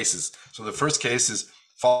three cases. So the first case is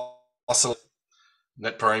fossil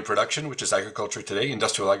net primary production, which is agriculture today,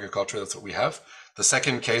 industrial agriculture. That's what we have. The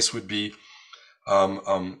second case would be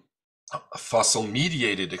fossil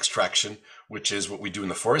mediated extraction, which is what we do in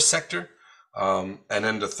the forest sector. And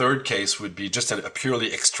then the third case would be just a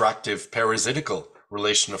purely extractive, parasitical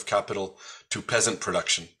relation of capital to peasant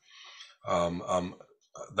production.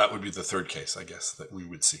 That would be the third case, I guess, that we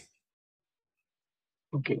would see.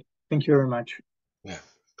 Okay, thank you very much. Yeah.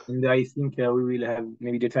 And I think we will have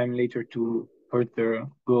maybe the time later to further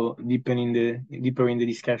go deeper in the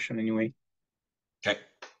discussion anyway. Okay.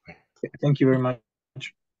 Thank you very much.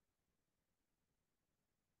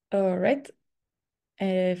 All right.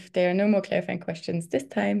 If there are no more clarifying questions this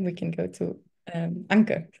time, we can go to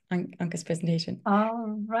Anke's presentation.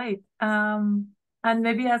 All right. And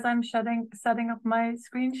maybe as I'm setting up my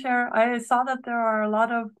screen share, I saw that there are a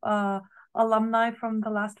lot of alumni from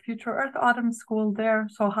the last Future Earth Autumn School there.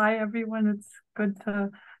 So hi, everyone. It's good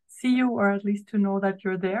to see you, or at least to know that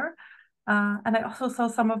you're there. And I also saw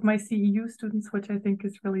some of my CEU students, which I think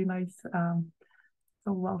is really nice.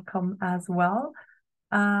 So welcome as well.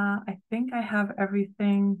 I think I have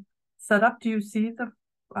everything set up. Do you see the,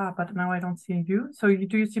 but now I don't see you. So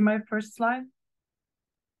do you see my first slide?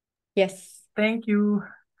 Yes. Thank you.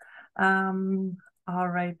 All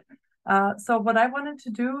right. So what I wanted to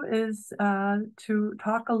do is to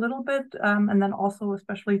talk a little bit, and then also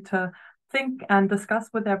especially to think and discuss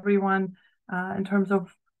with everyone in terms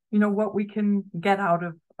of, what we can get out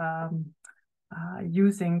of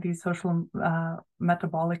using these social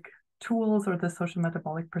metabolic tools or the social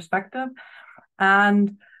metabolic perspective.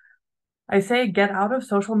 And I say get out of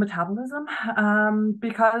social metabolism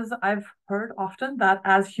because I've heard often that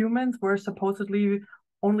as humans, we're supposedly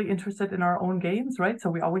only interested in our own gains, right? So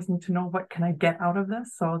we always need to know, what can I get out of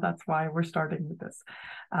this? So that's why we're starting with this.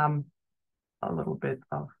 A little bit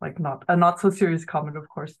of like a not so serious comment, of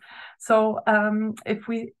course. So if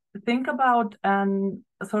we think about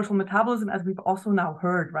social metabolism, as we've also now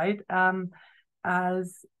heard, right,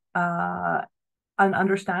 as an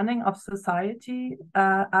understanding of society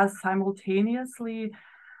as simultaneously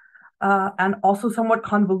and also somewhat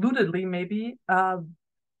convolutedly maybe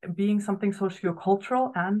being something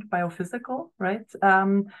sociocultural and biophysical, right?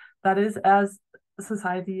 That is, as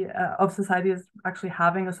society is actually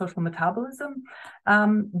having a social metabolism,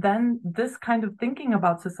 then this kind of thinking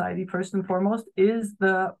about society, first and foremost, is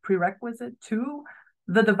the prerequisite to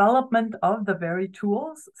the development of the very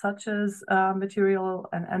tools, such as material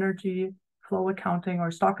and energy flow accounting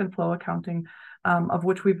or stock and flow accounting, of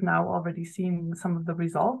which we've now already seen some of the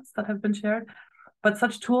results that have been shared, but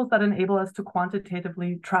such tools that enable us to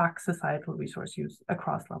quantitatively track societal resource use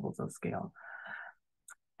across levels of scale.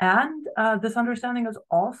 And this understanding is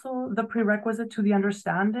also the prerequisite to the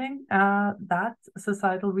understanding that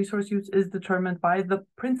societal resource use is determined by the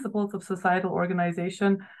principles of societal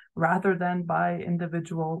organization rather than by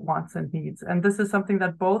individual wants and needs. And this is something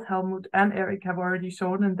that both Helmut and Eric have already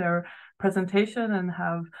shown in their presentation and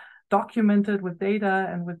have documented with data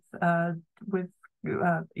and with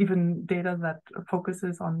even data that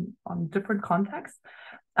focuses on different contexts.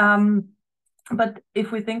 But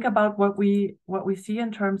if we think about what we see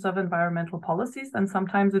in terms of environmental policies, then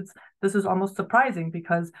sometimes this is almost surprising,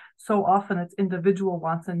 because so often it's individual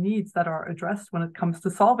wants and needs that are addressed when it comes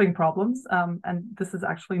to solving problems. And this is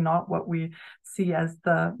actually not what we see as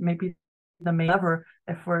maybe the main lever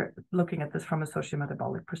if we're looking at this from a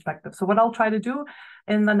socio-metabolic perspective. So what I'll try to do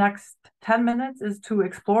in the next 10 minutes is to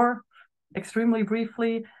explore extremely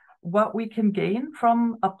briefly what we can gain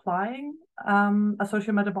from applying a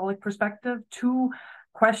socio-metabolic perspective to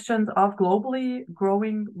questions of globally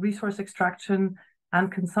growing resource extraction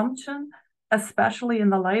and consumption, especially in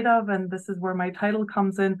the light of, and this is where my title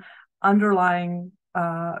comes in, underlying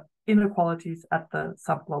inequalities at the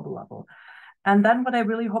subglobal level. And then what I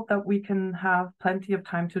really hope that we can have plenty of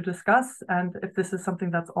time to discuss, and if this is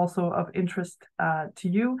something that's also of interest to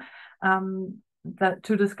you, that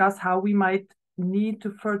to discuss how we might need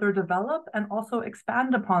to further develop and also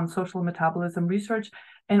expand upon social metabolism research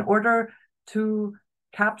in order to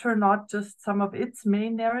capture not just some of its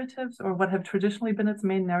main narratives or what have traditionally been its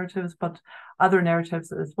main narratives, but other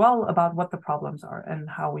narratives as well about what the problems are and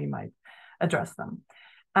how we might address them.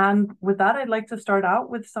 And with that, I'd like to start out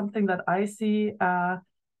with something that I see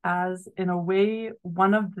as, in a way,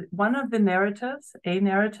 one of the narratives, a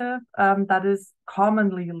narrative that is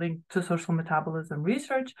commonly linked to social metabolism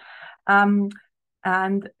research.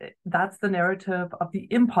 And that's the narrative of the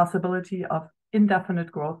impossibility of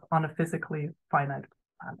indefinite growth on a physically finite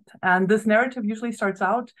planet. And this narrative usually starts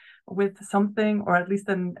out with something, or at least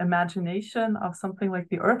an imagination of something like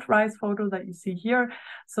the Earthrise photo that you see here.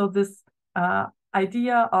 So this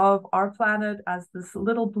idea of our planet as this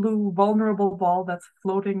little blue vulnerable ball that's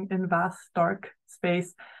floating in vast dark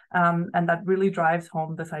space, and that really drives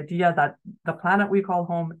home this idea that the planet we call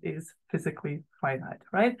home is physically finite,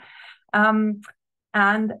 right?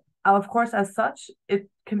 And of course, as such, it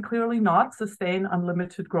can clearly not sustain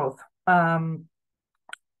unlimited growth.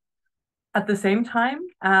 At the same time,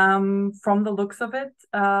 from the looks of it,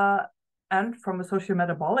 and from a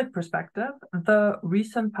socio-metabolic perspective, the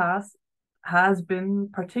recent past has been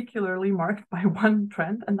particularly marked by one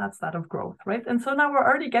trend, and that's that of growth, right? And so now we're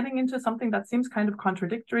already getting into something that seems kind of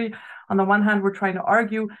contradictory. On the one hand, we're trying to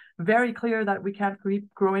argue very clear that we can't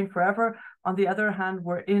keep growing forever. On the other hand,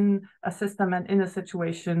 we're in a system and in a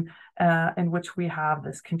situation in which we have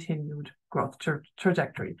this continued growth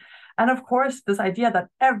trajectory. And of course, this idea that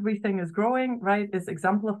everything is growing, right, is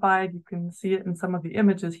exemplified. You can see it in some of the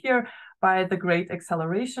images here by the great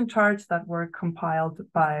acceleration charts that were compiled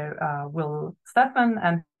by Will Stephan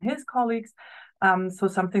and his colleagues. So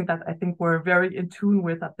something that I think we're very in tune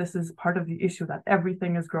with, that this is part of the issue, that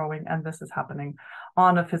everything is growing and this is happening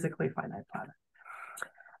on a physically finite planet.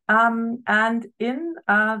 And in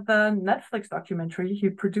the Netflix documentary he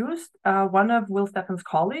produced, one of Will Stephan's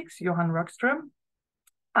colleagues, Johan Rockström,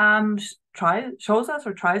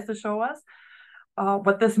 tries to show us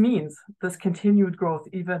what this means, this continued growth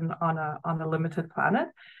even on a limited planet.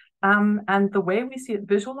 And the way we see it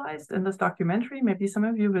visualized in this documentary, maybe some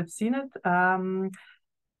of you have seen it,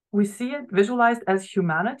 we see it visualized as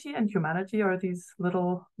humanity, and humanity are these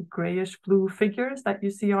little grayish blue figures that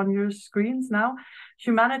you see on your screens now.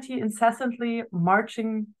 Humanity incessantly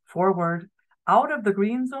marching forward out of the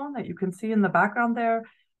green zone that you can see in the background there,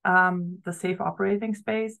 the safe operating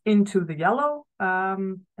space, into the yellow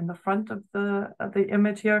in the front of the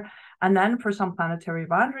image here, and then for some planetary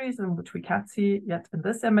boundaries, in which we can't see yet in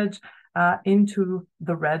this image, into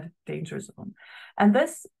the red danger zone. And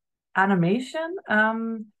this animation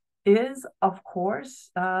is, of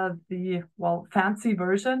course, the fancy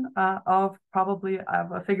version of probably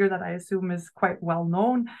a figure that I assume is quite well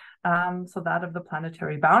known. So that of the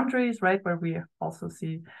planetary boundaries, right, where we also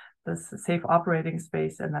see this safe operating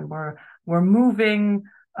space, and then we're moving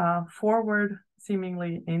forward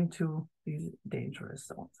seemingly into these dangerous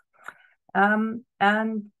zones.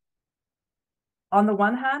 And on the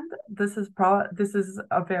one hand, this is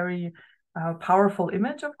a very powerful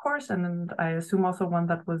image, of course, and I assume also one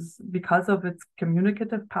that was, because of its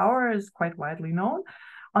communicative power, is quite widely known.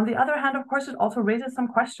 On the other hand, of course, it also raises some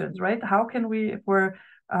questions, right? How can we, if we're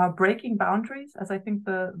breaking boundaries, as I think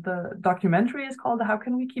the documentary is called, how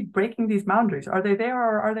can we keep breaking these boundaries? Are they there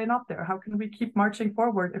or are they not there? How can we keep marching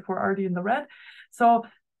forward if we're already in the red? So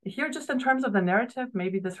here, just in terms of the narrative,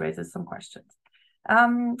 maybe this raises some questions.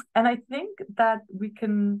 And I think that we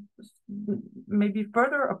can maybe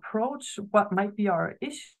further approach what might be our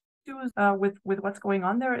issues with what's going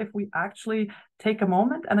on there if we actually take a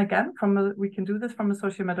moment. And again, we can do this from a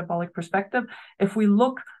socio-metabolic perspective if we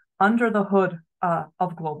look under the hood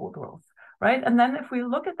of global growth, right? And then if we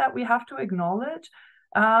look at that, we have to acknowledge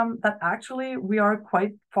that actually we are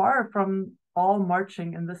quite far from all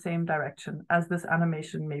marching in the same direction, as this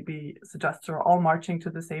animation maybe suggests, or all marching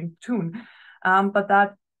to the same tune. But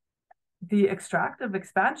that the extractive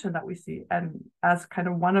expansion that we see, and as kind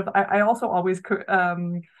of one of, I also always,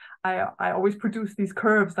 I always produce these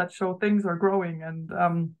curves that show things are growing,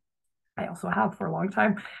 and I also have for a long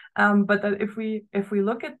time. But that if we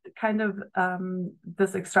look at kind of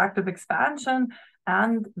this extractive expansion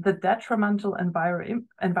and the detrimental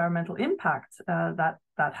environmental impacts that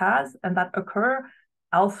has and that occur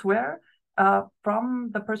elsewhere,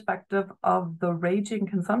 from the perspective of the raging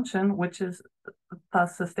consumption, which is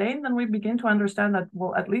thus sustained, then we begin to understand that,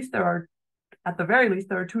 well, at the very least,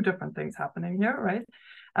 there are two different things happening here, right?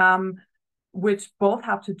 which both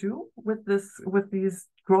have to do with these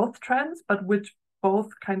growth trends, but which both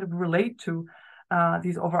kind of relate to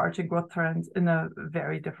these overarching growth trends in a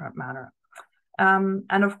very different manner.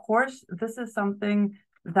 And of course, this is something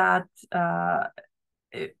that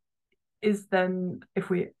it is then, if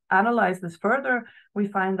we analyze this further, we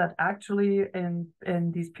find that actually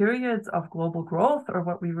in these periods of global growth, or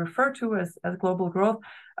what we refer to as global growth,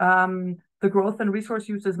 the growth in resource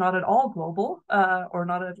use is not at all global, or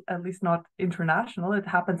not at least not international. It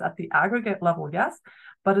happens at the aggregate level, yes,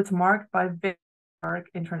 but it's marked by very stark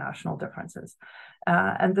international differences.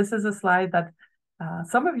 And this is a slide that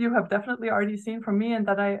some of you have definitely already seen from me, and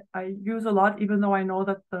that I use a lot, even though I know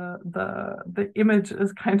that the image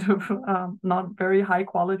is kind of not very high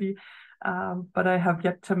quality, but I have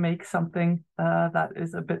yet to make something that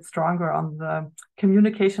is a bit stronger on the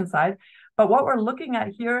communication side. But what we're looking at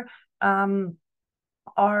here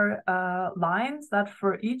are lines that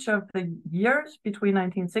for each of the years between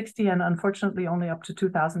 1960 and unfortunately only up to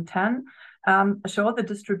 2010 show the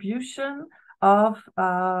distribution of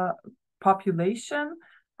population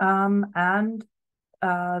and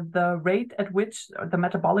the rate at which, the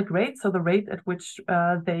metabolic rate, so the rate at which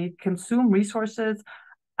they consume resources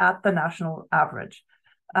at the national average.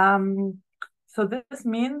 So this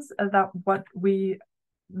means that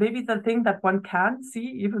maybe the thing that one can see,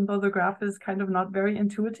 even though the graph is kind of not very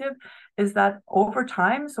intuitive, is that over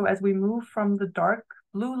time, so as we move from the dark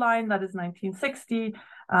blue line, that is 1960,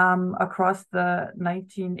 across the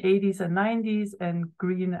 1980s and 90s in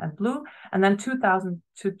green and blue, and then 2000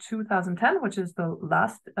 to 2010, which is the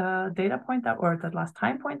last data point that, or the last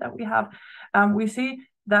time point that we have, we see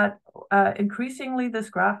that increasingly this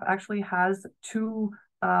graph actually has two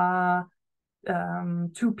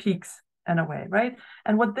peaks in a way, right?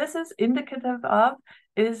 And what this is indicative of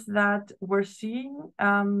is that we're seeing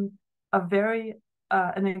an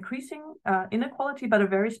increasing inequality, but a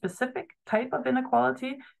very specific type of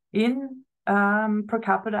inequality in average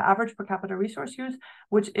per capita resource use,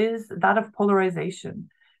 which is that of polarization.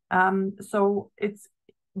 So it's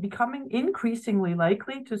becoming increasingly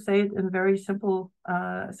likely, to say it in very simple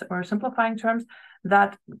or simplifying terms,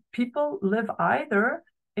 that people live either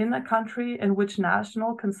in a country in which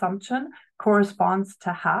national consumption corresponds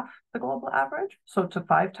to half the global average, so to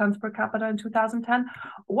 5 tons per capita in 2010,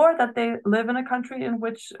 or that they live in a country in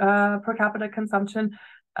which per capita consumption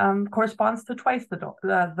corresponds to twice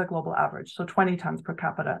the global average, so 20 tons per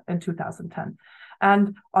capita in 2010.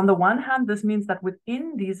 And on the one hand, this means that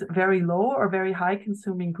within these very low or very high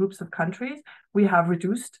consuming groups of countries, we have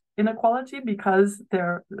reduced inequality because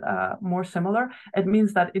they're more similar. It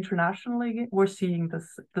means that internationally, we're seeing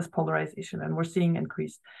this polarization, and we're seeing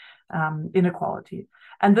increased inequality.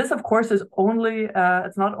 And this, of course, is only,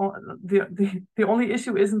 it's not the only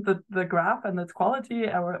issue isn't the graph and its quality,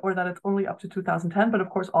 or that it's only up to 2010, but of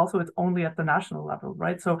course also it's only at the national level,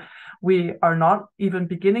 right? So we are not even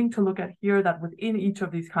beginning to look at here that within each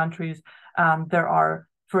of these countries, there are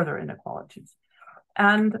further inequalities.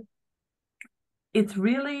 And it's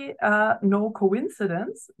really no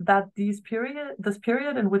coincidence that this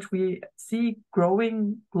period in which we see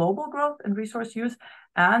growing global growth and resource use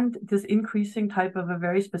and this increasing type of a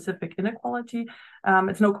very specific inequality,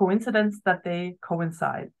 it's no coincidence that they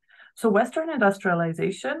coincide. So Western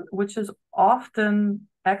industrialization, which is often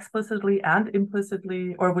explicitly and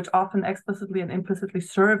implicitly, or which often explicitly and implicitly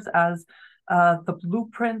serves as the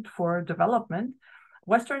blueprint for development,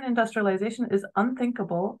 Western industrialization is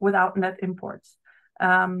unthinkable without net imports.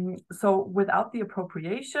 So without the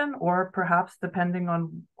appropriation, or perhaps depending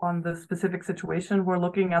on the specific situation, we're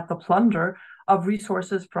looking at the plunder of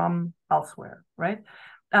resources from elsewhere, right?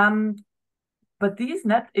 But these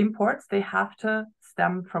net imports, they have to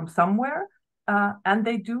stem from somewhere, and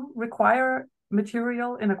they do require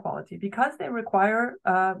material inequality, because they require,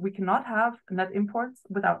 we cannot have net imports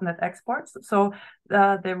without net exports. So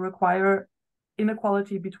they require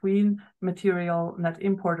inequality between material net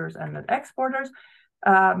importers and net exporters.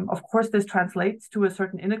 Of course, this translates to a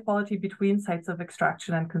certain inequality between sites of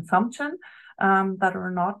extraction and consumption that are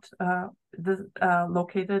not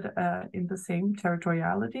located in the same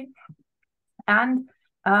territoriality. And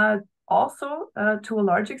also, to a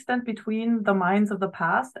large extent, between the mines of the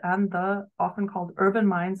past and the often called urban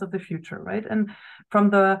mines of the future, right? And from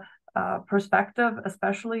the perspective,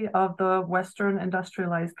 especially of the Western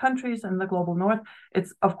industrialized countries and the global North,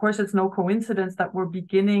 of course, it's no coincidence that we're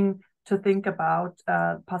beginning to think about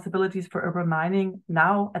possibilities for urban mining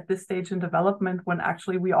now at this stage in development, when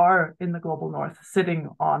actually we are in the global North sitting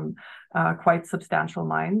on quite substantial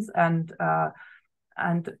mines, and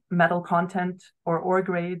metal content or ore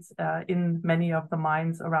grades in many of the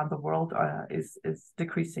mines around the world is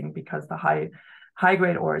decreasing because the high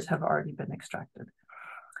grade ores have already been extracted.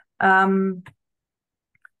 And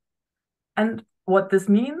what this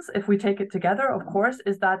means, if we take it together, of course,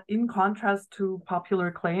 is that in contrast to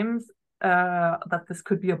popular claims that this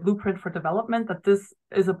could be a blueprint for development, that this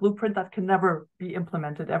is a blueprint that can never be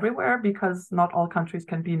implemented everywhere, because not all countries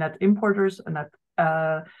can be net importers, and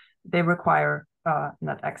that they require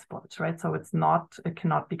net exports, right? So it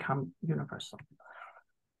cannot become universal.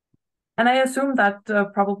 And I assume that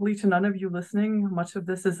probably to none of you listening, much of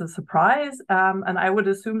this is a surprise. And I would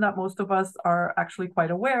assume that most of us are actually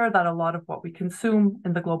quite aware that a lot of what we consume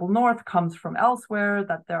in the global north comes from elsewhere,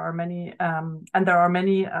 that there are many,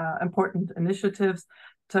 important initiatives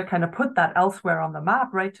to kind of put that elsewhere on the map,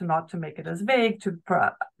 right? To make it as vague,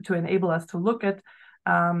 to enable us to look at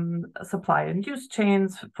supply and use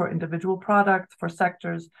chains for individual products, for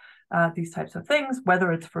sectors, these types of things,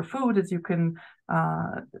 whether it's for food, as you can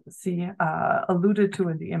see alluded to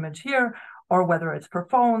in the image here, or whether it's for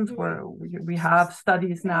phones, where we have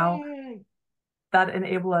studies now that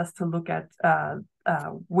enable us to look at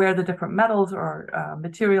where the different metals or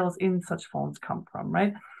materials in such phones come from,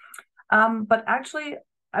 right? But actually,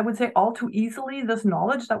 I would say all too easily, this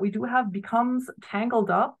knowledge that we do have becomes tangled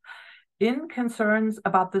up in concerns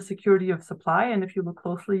about the security of supply. And if you look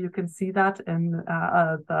closely, you can see that in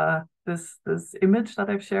this image that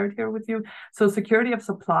I've shared here with you. So security of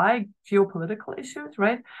supply, geopolitical issues,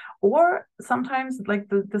 right? Or sometimes like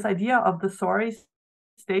this idea of the sorry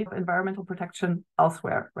state of environmental protection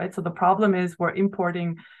elsewhere, right? So the problem is we're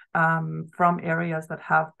importing from areas that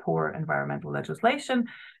have poor environmental legislation.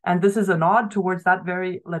 And this is a nod towards that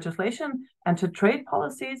very legislation and to trade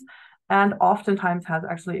policies, and oftentimes has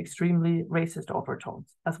actually extremely racist overtones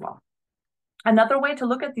as well. Another way to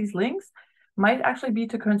look at these links might actually be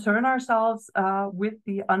to concern ourselves with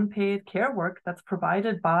the unpaid care work that's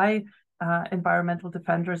provided by environmental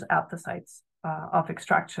defenders at the sites of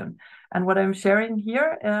extraction. And what I'm sharing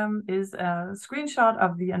here is a screenshot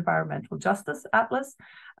of the Environmental Justice Atlas.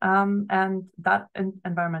 And that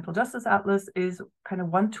Environmental Justice Atlas is kind of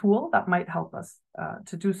one tool that might help us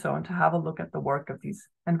to do so and to have a look at the work of these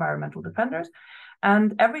environmental defenders.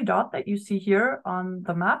 And every dot that you see here on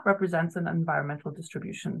the map represents an environmental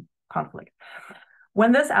distribution conflict.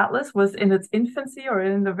 When this atlas was in its infancy or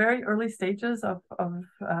in the very early stages of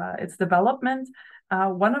its development,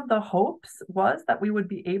 one of the hopes was that we would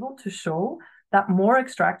be able to show that more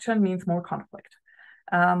extraction means more conflict.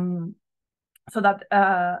 So that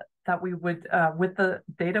we would, with the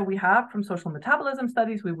data we have from social metabolism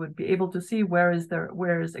studies, we would be able to see where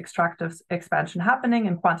is extractive expansion happening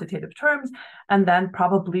in quantitative terms, and then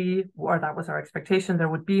probably, or that was our expectation, there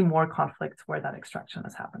would be more conflicts where that extraction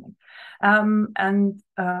is happening.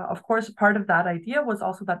 Of course, part of that idea was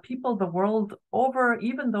also that people the world over,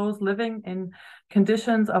 even those living in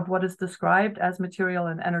conditions of what is described as material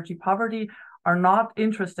and energy poverty, are not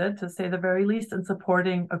interested, to say the very least, in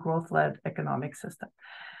supporting a growth-led economic system.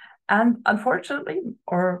 And unfortunately,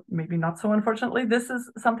 or maybe not so unfortunately, this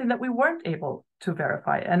is something that we weren't able to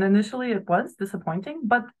verify. And initially it was disappointing,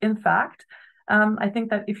 but in fact, I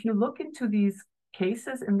think that if you look into these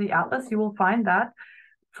cases in the atlas, you will find that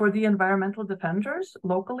for the environmental defenders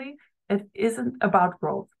locally, it isn't about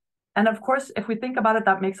growth. And of course, if we think about it,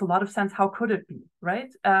 that makes a lot of sense. How could it be, right?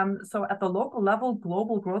 So at the local level,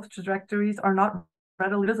 global growth trajectories are not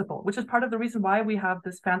readily visible, which is part of the reason why we have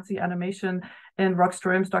this fancy animation in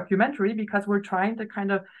Rockström's documentary, because we're trying to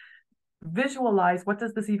kind of visualize what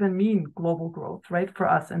does this even mean, global growth, right, for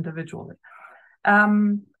us individually.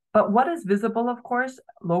 But what is visible, of course,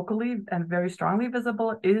 locally and very strongly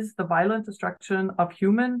visible is the violent destruction of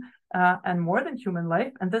human and more than human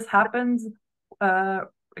life. And this happens,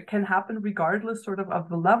 it can happen regardless sort of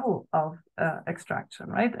the level of extraction,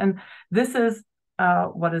 right? And this is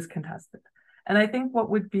what is contested. And I think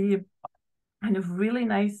what would be kind of really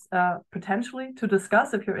nice potentially to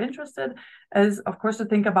discuss, if you're interested, is of course to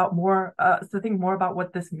think more about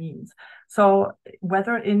what this means. So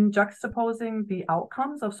whether in juxtaposing the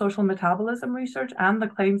outcomes of social metabolism research and the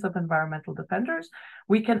claims of environmental defenders,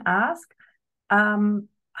 we can ask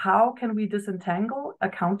how can we disentangle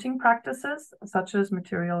accounting practices such as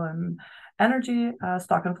material and energy,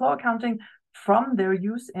 stock and flow accounting, from their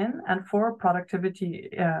use in and for productivity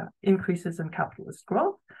increases in capitalist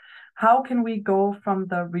growth? How can we go from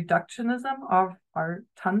the reductionism of our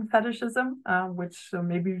ton fetishism, which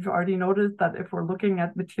maybe you've already noticed that if we're looking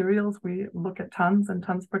at materials, we look at tons and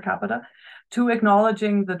tons per capita, to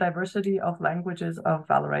acknowledging the diversity of languages of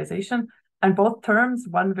valorization, And both terms,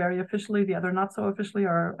 one very officially, the other not so officially,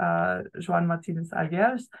 are Joan Martinez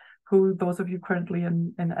Aliers, who those of you currently at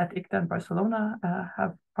ICTA in Barcelona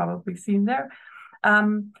have probably seen there.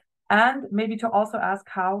 And maybe to also ask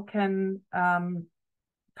how can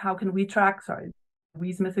we track, sorry,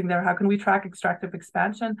 we's missing there, how can we track extractive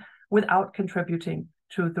expansion without contributing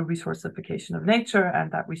to the resourcification of nature?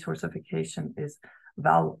 And that resourcification is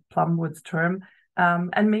Val Plumwood's term.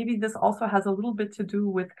 And maybe this also has a little bit to do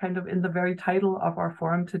with kind of in the very title of our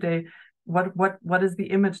forum today, what is the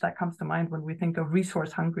image that comes to mind when we think of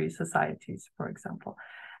resource-hungry societies, for example?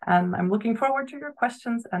 And I'm looking forward to your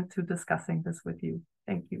questions and to discussing this with you.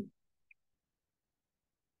 Thank you.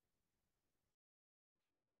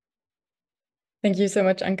 Thank you so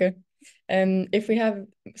much, Anke. If we have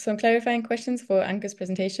some clarifying questions for Anke's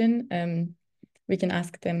presentation, we can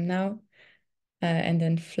ask them now and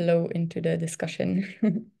then flow into the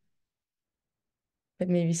discussion. But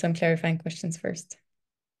maybe some clarifying questions first.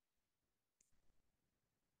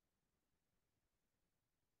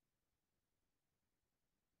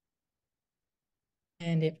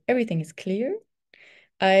 And if everything is clear,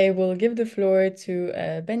 I will give the floor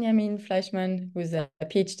to Benjamin Fleischmann, who's a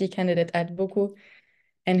PhD candidate at BOKU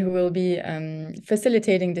and who will be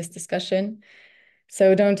facilitating this discussion.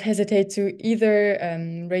 So don't hesitate to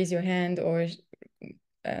either raise your hand or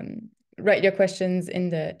write your questions in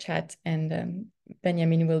the chat, and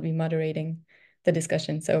Benjamin will be moderating the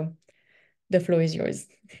discussion. So the floor is yours.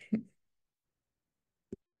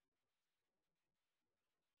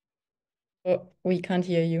 Oh, we can't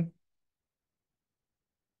hear you.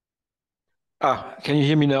 Can you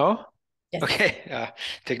hear me now? Yes. Okay.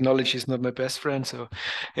 Technology is not my best friend, so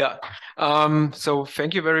yeah. So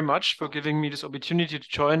thank you very much for giving me this opportunity to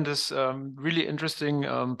join this really interesting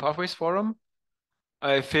Pathways Forum.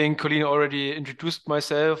 I think Colleen already introduced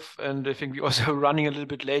myself, and I think we're also running a little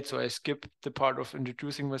bit late, so I skipped the part of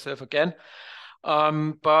introducing myself again.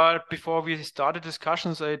 But before we start the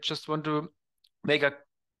discussions, I just want to make a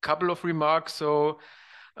couple of remarks. So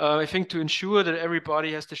I think to ensure that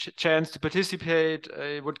everybody has the chance to participate,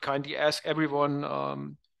 I would kindly ask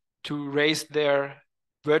everyone to raise their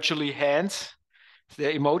virtually hands,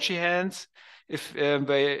 their emoji hands, if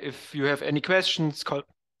you have any questions,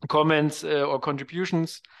 comments, or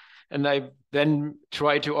contributions, and I then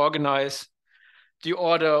try to organize the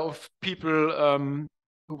order of people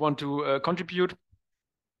who want to contribute.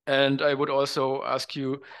 And I would also ask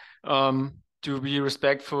you to be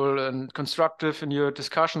respectful and constructive in your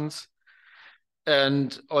discussions,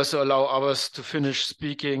 and also allow others to finish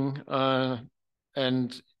speaking,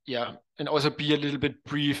 and also be a little bit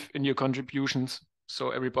brief in your contributions,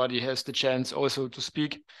 so everybody has the chance also to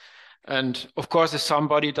speak. And of course, if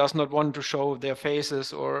somebody does not want to show their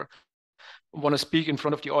faces or want to speak in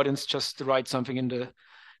front of the audience, just write something in the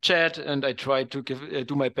chat, and I try to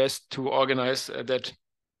do my best to organize that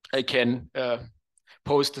I can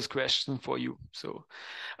pose this question for you. So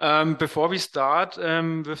before we start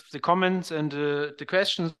with the comments and the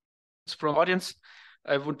questions from audience,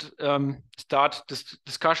 I would start this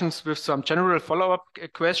discussions with some general follow-up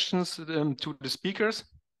questions to the speakers.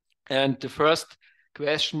 And the first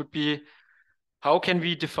question would be, how can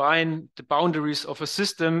we define the boundaries of a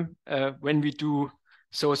system when we do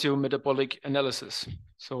socio-metabolic analysis?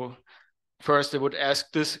 So first I would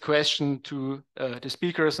ask this question to the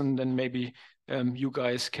speakers, and then maybe you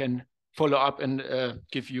guys can follow up and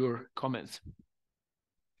give your comments.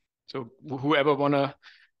 So whoever wanna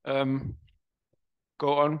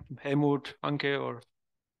go on, Helmut, Anke, or?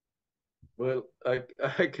 Well, I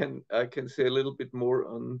can say a little bit more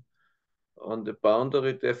on the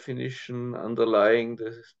boundary definition underlying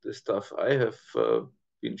the stuff I have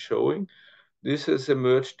been showing. This has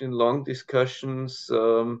emerged in long discussions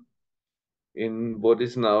in what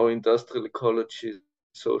is now industrial ecology,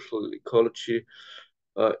 social ecology,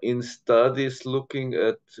 in studies looking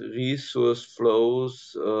at resource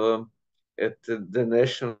flows at the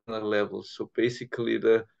national level. So basically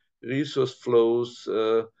the resource flows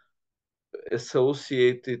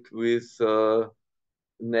associated with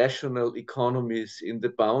national economies in the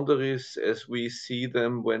boundaries as we see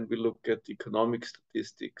them when we look at economic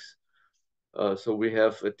statistics. So we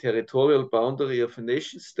have a territorial boundary of a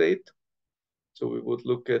nation state. So we would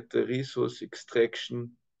look at the resource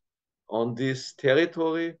extraction on this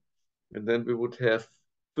territory, and then we would have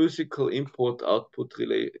physical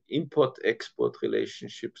import-export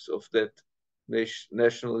relationships of that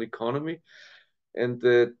national economy. And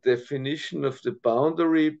the definition of the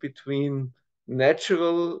boundary between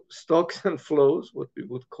natural stocks and flows, what we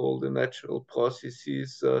would call the natural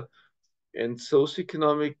processes, and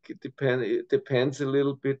socio-economic depends a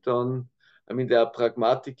little bit on, I mean, there are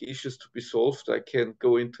pragmatic issues to be solved. I can't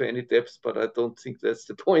go into any depth, but I don't think that's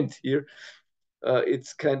the point here.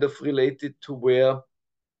 It's kind of related to where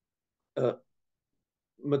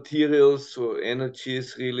materials or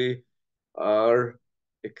energies really are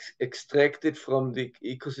extracted from the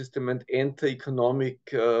ecosystem and enter economic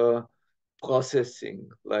processing,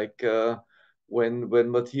 like when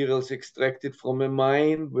materials extracted from a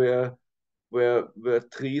mine where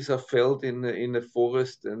trees are felled in a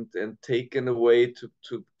forest and taken away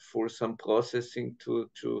for some processing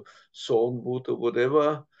to sawn wood or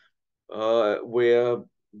whatever, where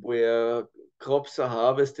crops are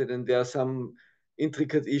harvested, and there are some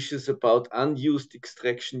intricate issues about unused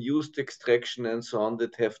extraction, used extraction, and so on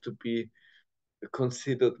that have to be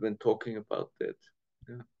considered when talking about that.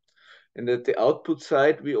 Yeah. And at the output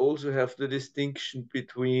side, we also have the distinction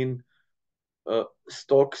between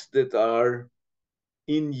stocks that are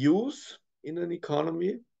in use in an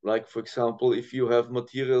economy, like, for example, if you have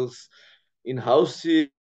materials in houses,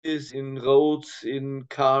 in roads, in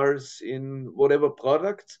cars, in whatever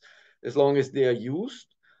products, as long as they are used,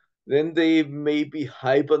 then they may be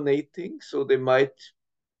hibernating, so they might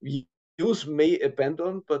use, may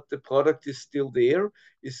abandon, but the product is still there,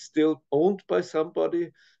 is still owned by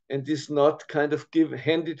somebody, and is not kind of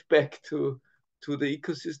handed back to the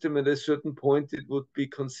ecosystem. At a certain point, it would be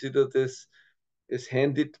considered as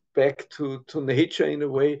handed back to nature in a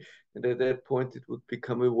way, and at that point, it would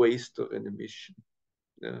become a waste or an emission.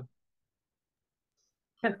 Yeah.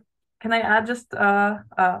 Can I add just a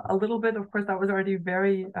little bit? Of course, that was already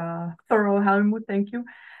very thorough, Helmut. Thank you.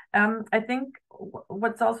 I think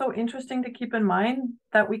what's also interesting to keep in mind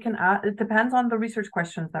that we can add, it depends on the research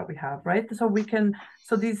questions that we have, right? So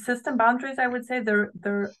these system boundaries, I would say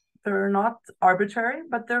they're not arbitrary,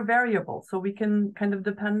 but they're variable. So we can kind of,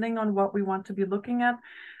 depending on what we want to be looking at,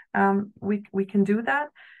 we can do that.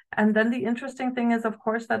 And then the interesting thing is, of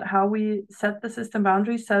course, that how we set the system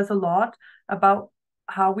boundaries says a lot about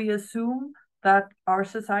how we assume that our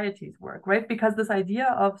societies work, right? Because this idea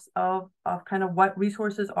of kind of what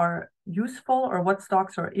resources are useful or what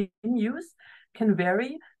stocks are in use can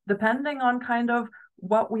vary depending on kind of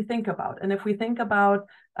what we think about. And if we think about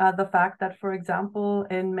the fact that, for example,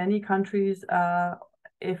 in many countries,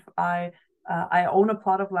 if I own a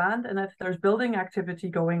plot of land, and if there's building activity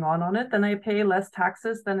going on it, then I pay less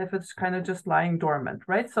taxes than if it's kind of just lying dormant,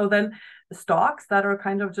 right? So then stocks that are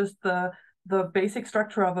kind of just the basic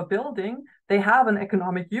structure of a building, they have an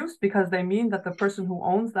economic use because they mean that the person who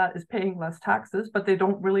owns that is paying less taxes, but they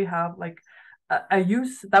don't really have like a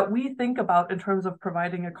use that we think about in terms of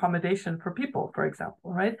providing accommodation for people, for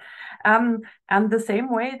example, right? And the same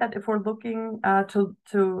way that if we're looking to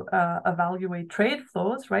evaluate trade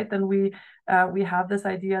flows, right, then we have this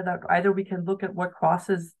idea that either we can look at what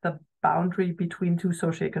crosses the boundary between two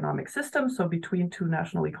socioeconomic systems, so between two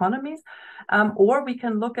national economies, or we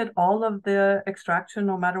can look at all of the extraction,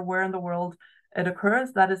 no matter where in the world it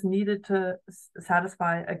occurs, that is needed to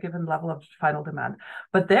satisfy a given level of final demand.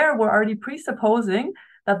 But there we're already presupposing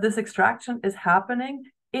that this extraction is happening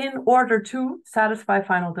in order to satisfy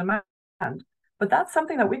final demand. But that's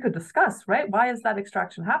something that we could discuss, right? Why is that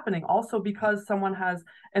extraction happening? Also because someone has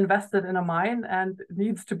invested in a mine and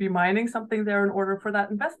needs to be mining something there in order for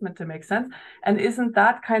that investment to make sense. And isn't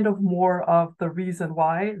that kind of more of the reason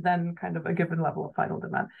why than kind of a given level of final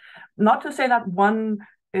demand? Not to say that one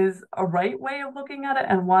is a right way of looking at it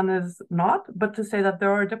and one is not, but to say that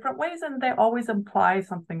there are different ways, and they always imply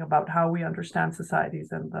something about how we understand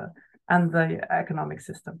societies and the economic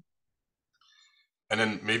system. And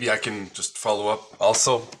then maybe I can just follow up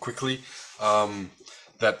also quickly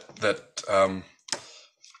that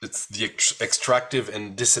it's the extractive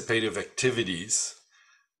and dissipative activities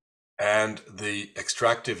and the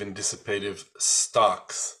extractive and dissipative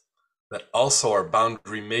stocks that also are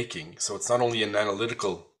boundary making. So it's not only an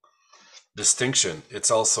analytical distinction,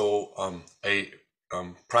 it's also a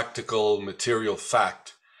practical material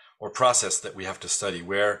fact or process that we have to study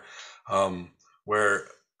where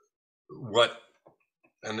what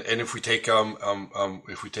and if we take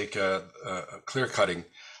clear cutting,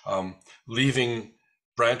 leaving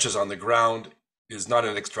branches on the ground is not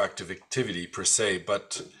an extractive activity per se,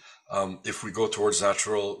 but if we go towards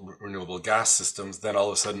natural renewable gas systems, then all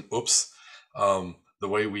of a sudden, oops, the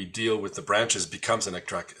way we deal with the branches becomes an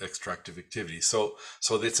extractive activity. So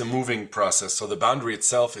it's a moving process. So the boundary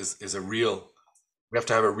itself is a real. We have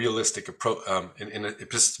to have a realistic approach, in an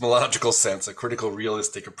epistemological sense, a critical,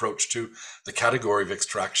 realistic approach to the category of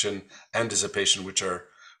extraction and dissipation, which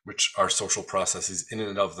are social processes in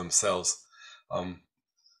and of themselves.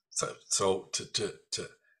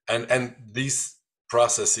 And these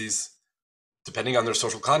processes depending on their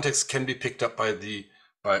social context, can be picked up by the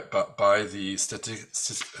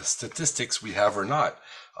statistics we have or not.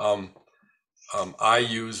 I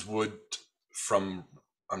use wood from,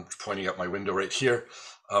 I'm pointing out my window right here,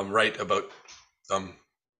 right about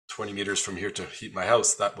 20 meters from here to heat my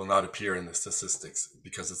house. That will not appear in the statistics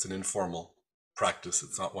because it's an informal practice.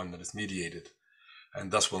 It's not one that is mediated,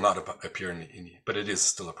 and thus will not appear in the, but it is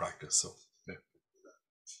still a practice. So.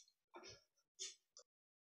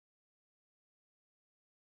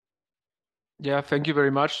 Yeah, thank you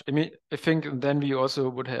very much. I mean, I think then we also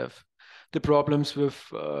would have the problems with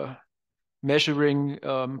measuring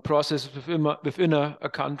processes within a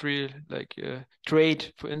country, like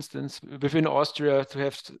trade, for instance, within Austria, to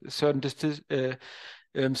have certain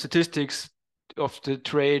statistics of the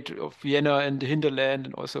trade of Vienna and the hinterland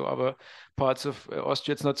and also other parts of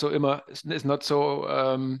Austria. It's not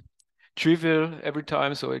so trivial every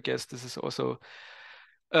time. So I guess this is also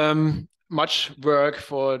much work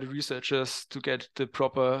for the researchers to get the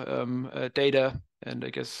proper data. And I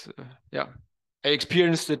guess, yeah, I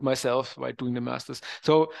experienced it myself by doing the masters.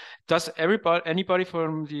 So does anybody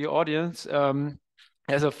from the audience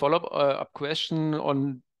has a follow-up question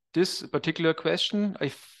on this particular question?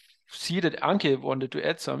 I see that Anke wanted to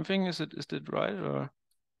add something. Is that right? Or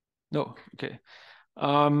no? Okay.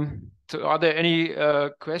 So are there any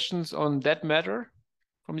questions on that matter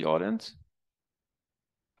from the audience?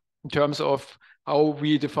 In terms of how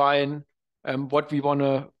we define what we want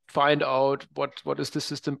to find out, what is the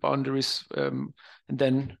system boundaries, and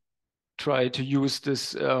then try to use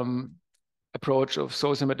this approach of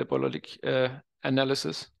socio-metabolic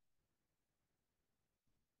analysis.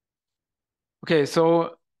 Okay,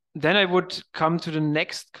 so then I would come to the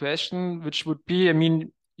next question, which would be, I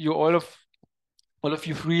mean, all of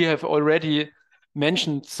you three have already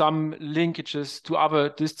mentioned some linkages to other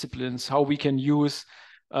disciplines, how we can use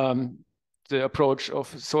the approach of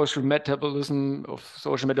social metabolism, of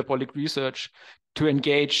social metabolic research to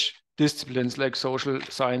engage disciplines like social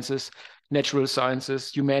sciences, natural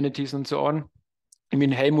sciences, humanities, and so on. I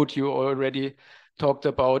mean, Helmut, you already talked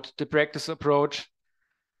about the practice approach.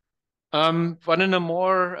 But in a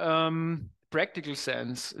more practical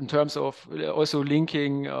sense, in terms of also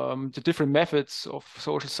linking the different methods of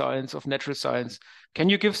social science, of natural science, can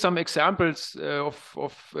you give some examples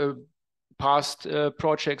of past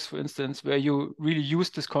projects, for instance, where you really use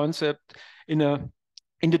this concept in a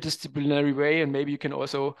interdisciplinary way, and maybe you can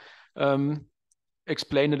also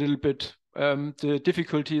explain a little bit the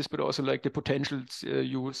difficulties, but also like the potentials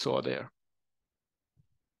you saw there.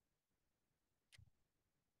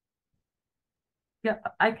 Yeah,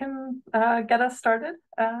 I can get us started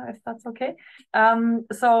if that's okay.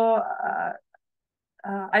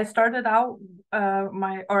 I started out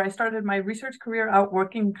I started my research career out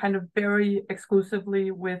working kind of very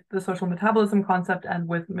exclusively with the social metabolism concept and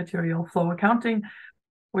with material flow accounting,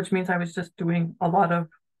 which means I was just doing a lot of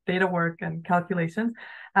data work and calculations.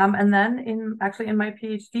 And then in my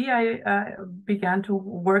PhD, I began to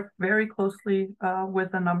work very closely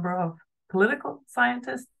with a number of political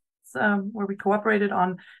scientists where we cooperated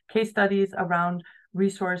on case studies around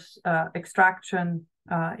resource extraction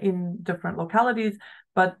in different localities,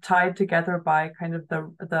 but tied together by kind of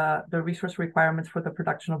the resource requirements for the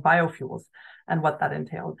production of biofuels and what that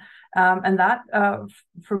entailed. And that,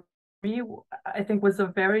 for me, I think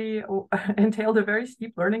entailed a very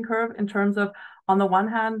steep learning curve in terms of, on the one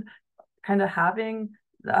hand, kind of having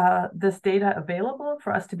this data available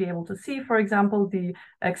for us to be able to see, for example, the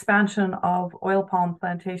expansion of oil palm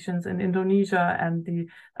plantations in Indonesia and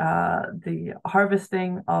the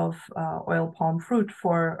harvesting of oil palm fruit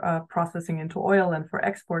for processing into oil and for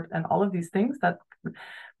export, and all of these things that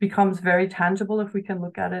becomes very tangible if we can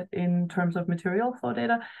look at it in terms of material flow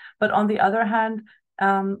data. But on the other hand,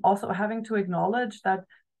 also having to acknowledge that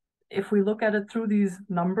if we look at it through these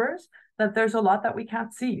numbers, that there's a lot that we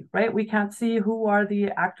can't see, right? We can't see who are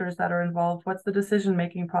the actors that are involved, what's the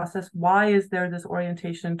decision-making process, why is there this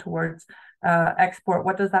orientation towards export,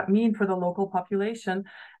 what does that mean for the local population?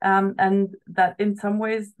 And that in some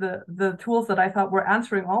ways, the tools that I thought were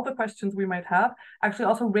answering all the questions we might have actually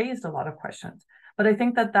also raised a lot of questions. But I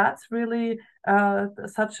think that that's really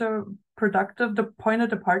such a productive point of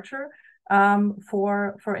departure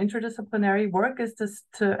for interdisciplinary work, is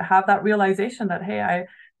to have that realization that, hey,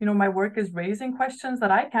 my work is raising questions that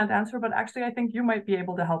I can't answer, but actually I think you might be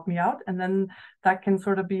able to help me out. And then that can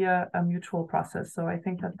sort of be a mutual process. So I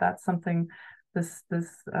think that that's something this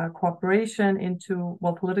cooperation into,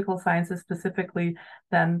 well, political sciences specifically,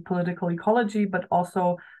 then political ecology, but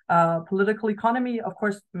also political economy. Of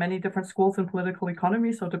course, many different schools in political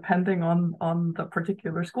economy, so depending on the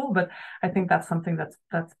particular school. But I think that's something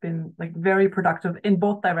that's been like very productive in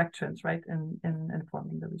both directions, right? In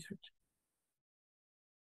informing the research.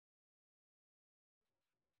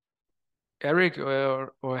 Eric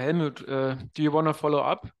or Helmut, do you want to follow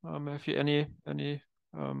up? Have you any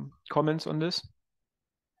comments on this?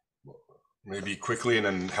 Maybe quickly, and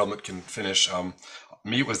then Helmut can finish.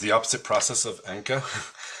 Me, it was the opposite process of Anke.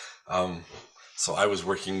 So I was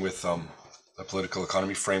working with a political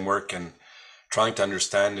economy framework and trying to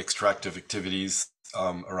understand extractive activities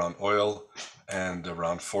around oil and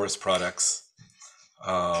around forest products,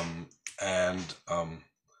 and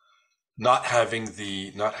not having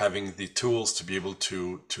the tools to be able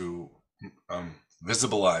to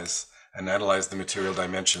visibilize and analyze the material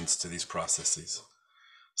dimensions to these processes.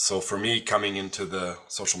 So for me, coming into the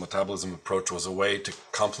social metabolism approach was a way to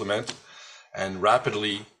complement and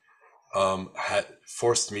rapidly had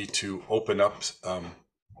forced me to open up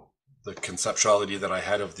the conceptuality that I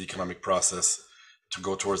had of the economic process to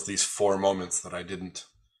go towards these 4 moments that I didn't.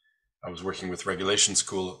 I was working with regulation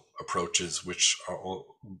school approaches, which are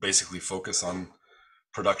all basically focus on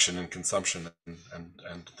production and consumption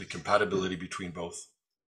and the compatibility between both,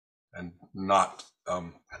 and not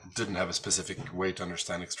didn't have a specific way to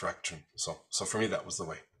understand extraction. So for me, that was the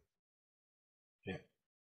way. Yeah.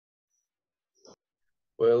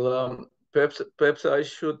 Well, perhaps I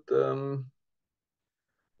should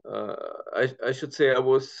I should say I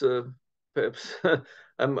was perhaps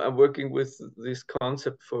I'm working with this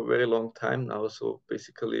concept for a very long time now, so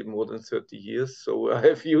basically more than 30 years. So I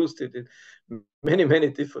have used it in many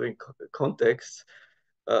different contexts.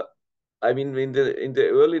 I mean, in the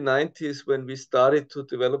early 90s, when we started to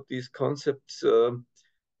develop these concepts,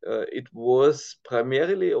 it was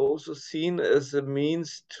primarily also seen as a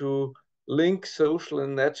means to link social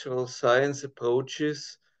and natural science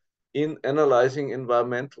approaches in analyzing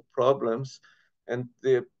environmental problems. And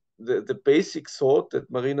the basic thought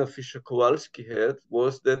that Marina Fischer-Kowalski had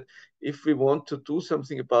was that if we want to do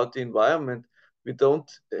something about the environment, we don't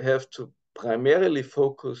have to primarily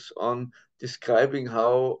focus on describing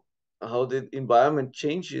how the environment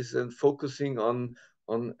changes and focusing on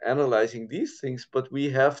analyzing these things, but we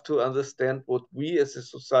have to understand what we as a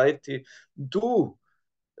society do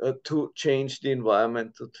to change the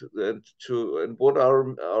environment and what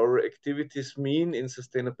our activities mean in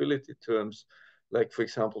sustainability terms, like for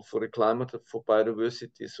example for the climate, for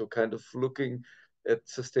biodiversity. So kind of looking at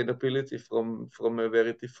sustainability from a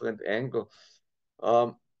very different angle.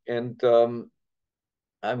 I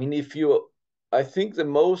mean, I think the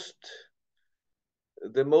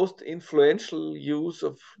most influential use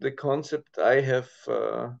of the concept I have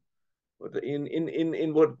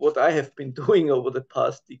in what I have been doing over the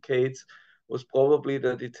past decades was probably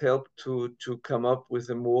that it helped to come up with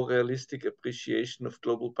a more realistic appreciation of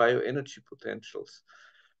global bioenergy potentials.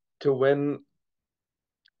 So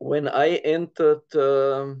when I entered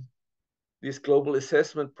these global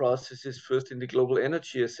assessment processes, first in the global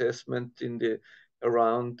energy assessment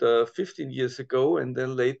around 15 years ago, and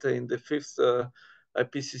then later in the 5th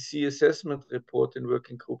IPCC assessment report in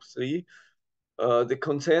Working Group 3, the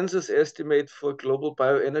consensus estimate for global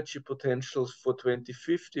bioenergy potentials for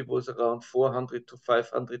 2050 was around 400 to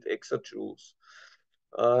 500 exajoules.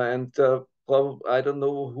 I don't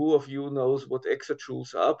know who of you knows what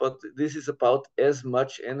exajoules are, but this is about as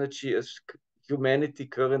much energy as humanity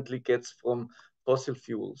currently gets from fossil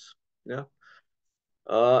fuels. Yeah.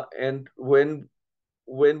 And when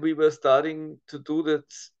we were starting to do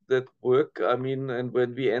that work, I mean, and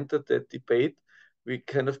when we entered that debate, we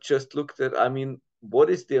kind of just looked at, I mean,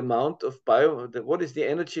 what is the amount of what is the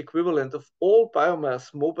energy equivalent of all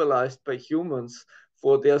biomass mobilized by humans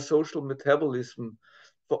for their social metabolism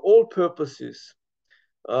for all purposes?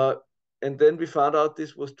 And then we found out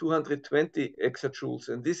this was 220 exajoules,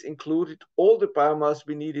 and this included all the biomass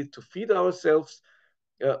we needed to feed ourselves,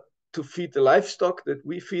 to feed the livestock that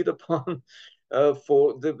we feed upon,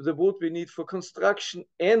 for the wood we need for construction,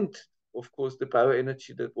 and of course the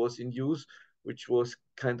bioenergy that was in use, which was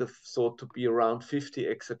kind of thought to be around 50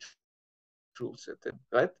 exajoules at them,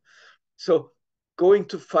 right? So going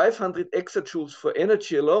to 500 exajoules for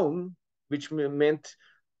energy alone, which meant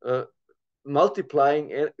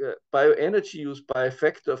multiplying bioenergy use by a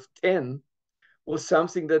factor of 10, was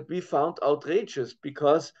something that we found outrageous,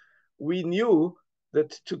 because we knew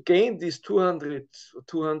that to gain these 200,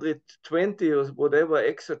 220 or whatever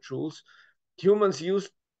exajoules, humans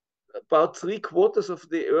used about 3/4 of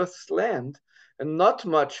the Earth's land. and not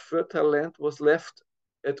much fertile land was left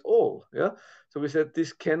at all. Yeah. So we said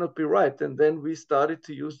this cannot be right. And then we started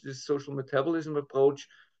to use this social metabolism approach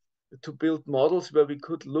to build models where we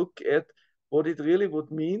could look at what it really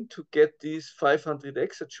would mean to get these 500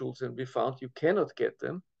 exajoules, and we found you cannot get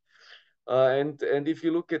them. And if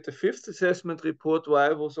you look at the fifth assessment report,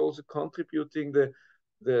 where I was also contributing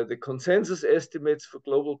the consensus estimates for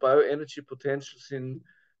global bioenergy potentials in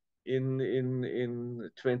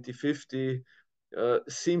 2050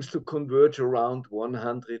 seems to converge around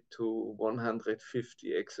 100 to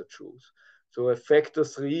 150 exajoules. So a factor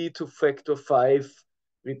 3 to factor 5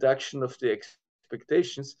 reduction of the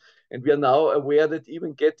expectations. And we are now aware that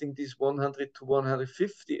even getting these 100 to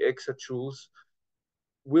 150 exajoules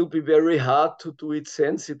will be very hard to do it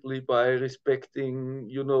sensibly by respecting,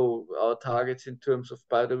 our targets in terms of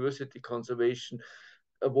biodiversity conservation,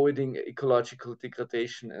 avoiding ecological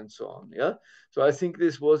degradation, and so on. Yeah. So I think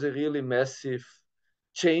this was a really massive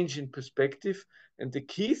change in perspective. And the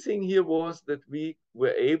key thing here was that we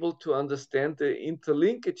were able to understand the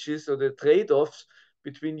interlinkages or the trade-offs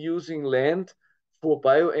between using land for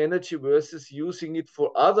bioenergy versus using it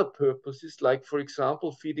for other purposes, like, for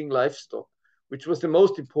example, feeding livestock, which was the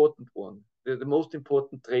most important one. The most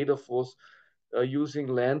important trade-off was using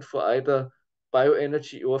land for either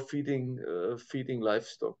bioenergy or feeding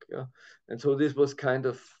livestock. Yeah, and so this was kind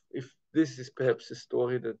of, if this is perhaps a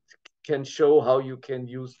story that can show how you can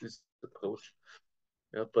use this approach.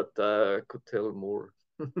 Yeah, but I could tell more.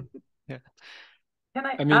 Yeah. Can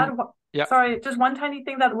I add? Yeah. Sorry, just one tiny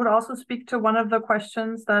thing that would also speak to one of the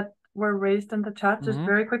questions that were raised in the chat, just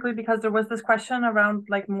very quickly, because there was this question around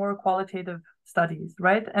like more qualitative studies,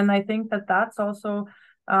 right? And I think that that's also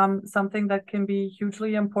something that can be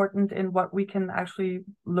hugely important in what we can actually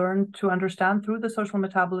learn to understand through the social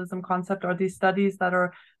metabolism concept, or these studies that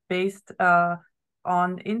are based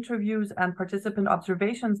on interviews and participant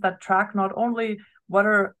observations that track not only what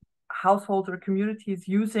are households or communities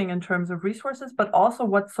using in terms of resources, but also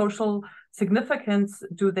what social significance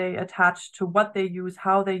do they attach to what they use,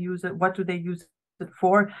 how they use it, what do they use it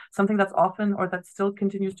for, something that's often, or that still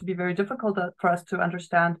continues to be very difficult for us to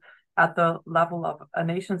understand at the level of a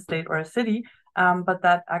nation state or a city, but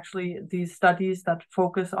that actually these studies that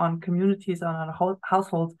focus on communities, on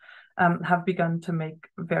households, have begun to make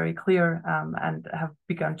very clear and have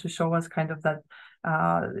begun to show us kind of that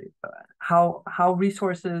how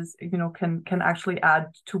resources can actually add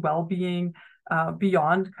to well-being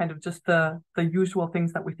beyond kind of just the usual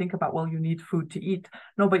things that we think about. Well, you need food to eat.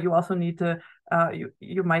 No, but you also need to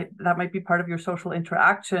that might be part of your social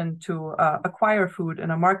interaction to acquire food in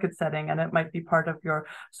a market setting, and it might be part of your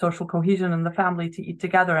social cohesion in the family to eat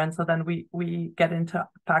together. And so then we get into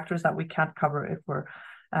factors that we can't cover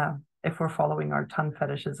if we're following our ton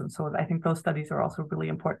fetishes. And so I think those studies are also really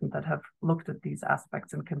important that have looked at these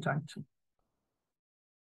aspects in conjunction.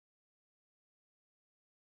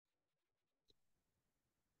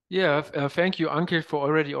 Yeah, thank you, Anke, for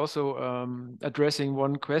already also addressing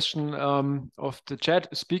one question of the chat.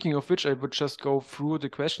 Speaking of which, I would just go through the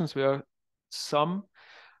questions. There are some.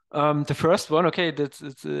 The first one, okay,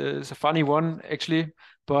 it's a funny one, actually.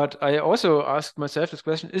 But I also asked myself this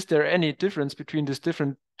question: is there any difference between these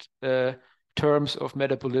different terms of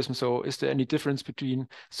metabolism? So is there any difference between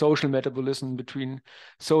social metabolism, between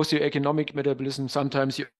socio-economic metabolism?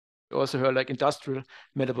 Sometimes you also heard like industrial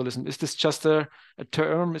metabolism. Is this just a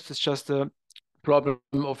term? Is this just a problem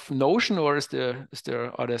of notion, or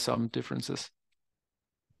are there some differences?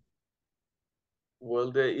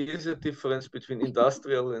 Well, there is a difference between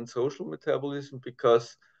industrial and social metabolism,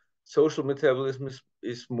 because social metabolism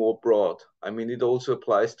is more broad. I mean, it also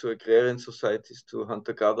applies to agrarian societies, to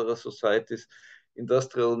hunter-gatherer societies.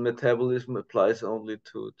 Industrial metabolism applies only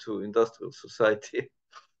to industrial society.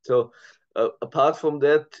 So apart from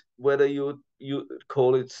that, whether you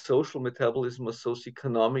call it social metabolism or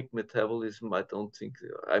socio-economic metabolism, I don't think.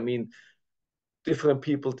 I mean, different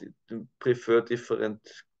people prefer different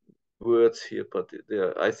words here, but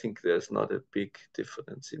I think there's not a big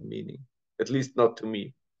difference in meaning, at least not to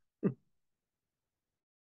me.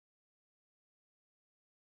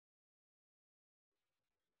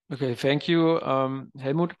 Okay, thank you,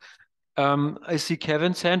 Helmut. I see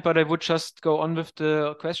Kevin's hand, but I would just go on with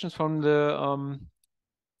the questions from the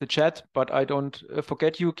chat, but I don't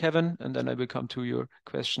forget you, Kevin, and then I will come to your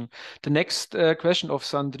question. The next question of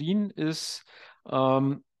Sandrine is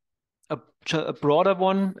a broader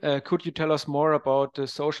one. Could you tell us more about the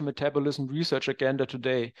social metabolism research agenda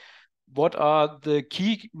today? What are the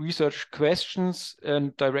key research questions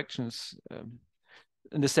and directions?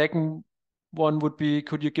 And the second one would be,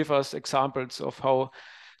 could you give us examples of how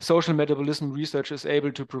social metabolism research is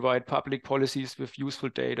able to provide public policies with useful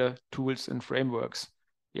data, tools, and frameworks?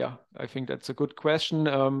 Yeah, I think that's a good question.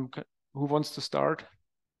 Who wants to start?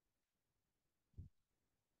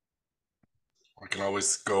 I can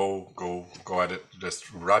always go at it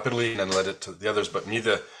just rapidly and then let it to the others. But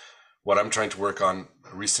what I'm trying to work on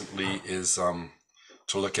recently is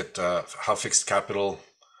to look at how fixed capital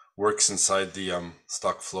works inside the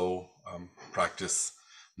stock flow practice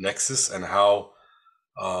nexus, and how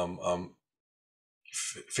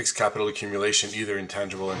fixed capital accumulation, either in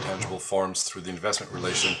tangible or intangible forms through the investment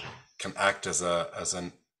relation, can act as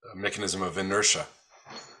a mechanism of inertia.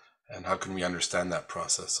 And how can we understand that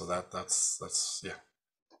process? So that's yeah,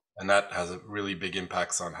 and that has a really big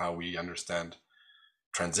impacts on how we understand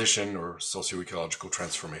transition or socio-ecological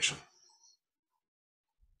transformation.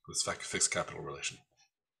 This fixed capital relation.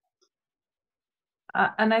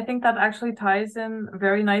 And I think that actually ties in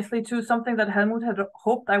very nicely to something that Helmut had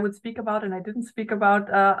hoped I would speak about, and I didn't speak about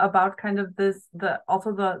kind of this, the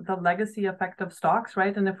legacy effect of stocks,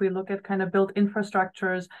 right? And if we look at kind of built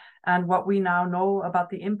infrastructures and what we now know about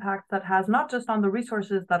the impact that has, not just on the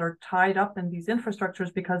resources that are tied up in these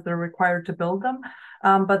infrastructures because they're required to build them,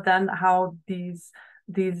 but then how these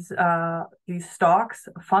stocks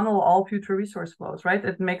funnel all future resource flows, right?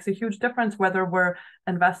 It makes a huge difference whether we're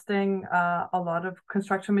investing a lot of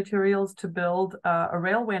construction materials to build a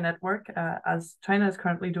railway network, as China is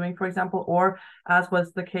currently doing, for example, or as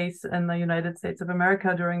was the case in the United States of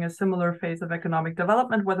America during a similar phase of economic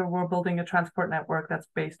development, whether we're building a transport network that's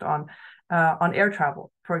based on air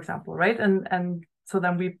travel, for example, right? And so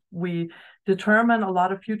then we determine a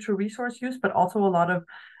lot of future resource use, but also a lot of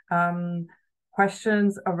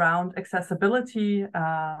questions around accessibility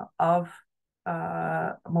of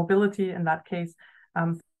mobility in that case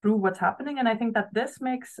through what's happening. And I think that this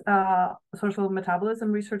makes social metabolism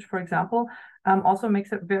research, for example, also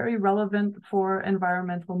makes it very relevant for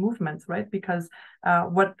environmental movements, right? Because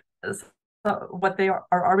what they are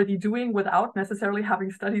already doing without necessarily having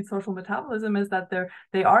studied social metabolism is that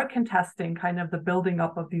they are contesting kind of the building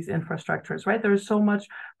up of these infrastructures, right? There's so much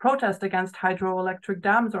protest against hydroelectric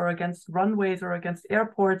dams or against runways or against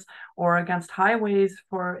airports or against highways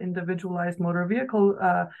for individualized motor vehicle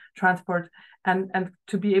transport, and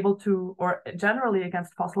to be able to, or generally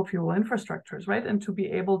against fossil fuel infrastructures, right? And to be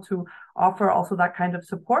able to offer also that kind of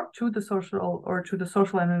support to the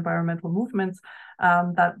social and environmental movements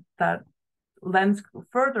that lends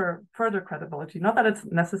further credibility. Not that it's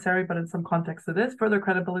necessary, but in some context it is further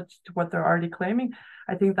credibility to what they're already claiming.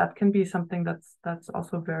 I think that can be something that's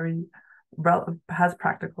also very has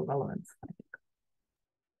practical relevance, I think.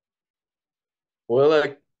 Well,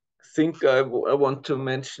 I think I want to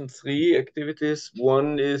mention 3 activities.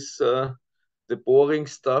 One is the boring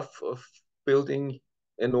stuff of building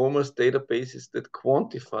enormous databases that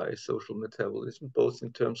quantify social metabolism, both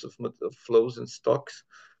in terms of flows and stocks.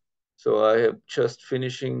 So I am just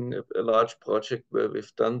finishing a large project where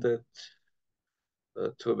we've done that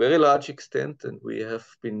to a very large extent, and we have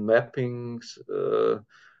been mapping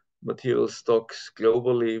material stocks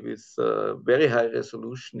globally with very high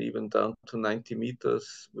resolution, even down to 90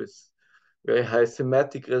 meters, with very high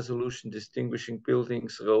thematic resolution, distinguishing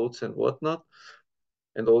buildings, roads, and whatnot,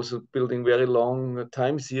 and also building very long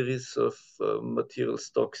time series of material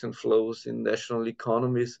stocks and flows in national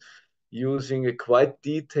economies, using a quite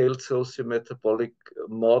detailed socio-metabolic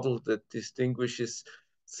model that distinguishes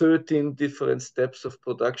 13 different steps of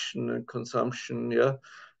production and consumption,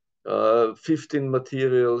 15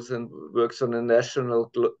 materials, and works on a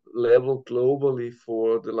national level globally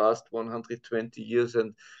for the last 120 years.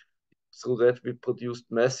 And through that, we produced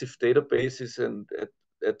massive databases. And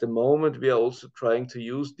at the moment, we are also trying to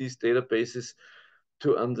use these databases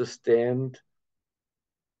to understand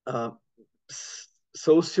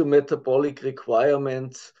socio-metabolic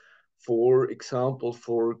requirements, for example,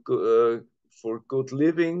 for good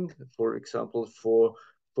living, for example, for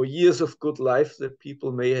years of good life that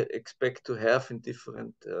people may expect to have in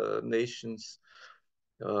different nations,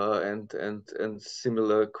 and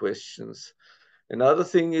similar questions. Another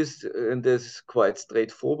thing is, and this is quite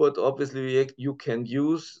straightforward, obviously you can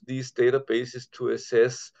use these databases to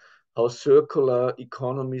assess how circular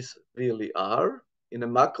economies really are in a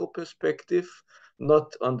macro perspective,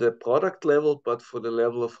 not on the product level, but for the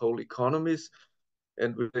level of whole economies.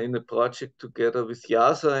 And we're in a project together with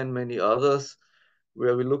YASA and many others,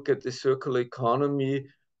 where we look at the circular economy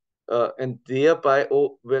and thereby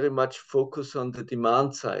very much focus on the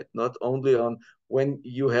demand side, not only on when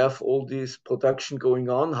you have all this production going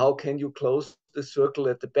on, how can you close the circle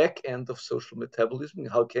at the back end of social metabolism?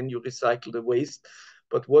 How can you recycle the waste?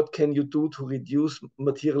 But what can you do to reduce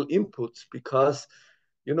material inputs? Because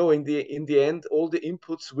you know, in the end, all the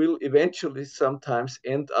inputs will eventually sometimes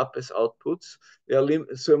end up as outputs. There are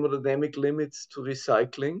thermodynamic limits to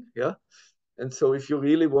recycling, yeah. And so if you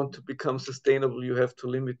really want to become sustainable, you have to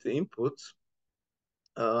limit the inputs,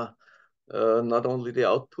 not only the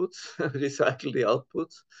outputs, recycle the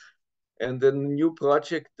outputs. And the new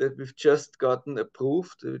project that we've just gotten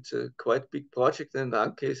approved, it's a quite big project, and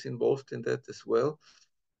Anke is involved in that as well.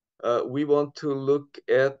 We want to look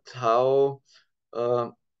at how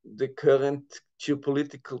the current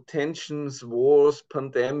geopolitical tensions, wars,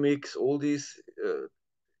 pandemics, all these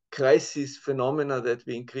crisis phenomena that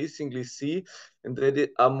we increasingly see, and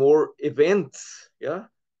that are more events, yeah,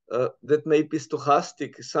 that may be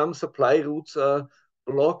stochastic. Some supply routes are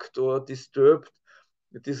blocked or disturbed,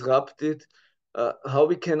 disrupted. How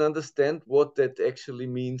we can understand what that actually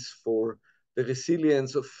means for the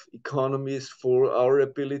resilience of economies, for our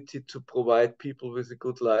ability to provide people with a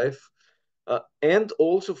good life, and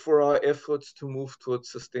also for our efforts to move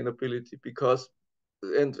towards sustainability. Because,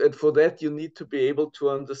 and for that, you need to be able to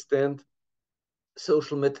understand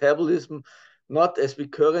social metabolism, not as we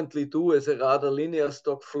currently do, as a rather linear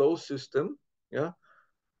stock flow system, yeah,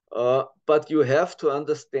 but you have to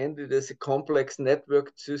understand it as a complex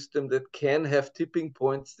networked system that can have tipping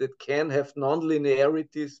points, that can have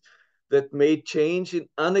non-linearities, that may change in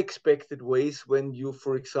unexpected ways when you,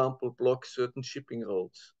 for example, block certain shipping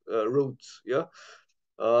routes, yeah.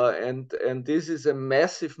 And this is a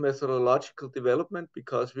massive methodological development,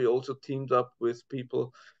 because we also teamed up with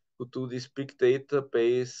people who do these big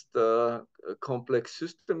data-based complex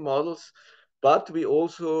system models. But we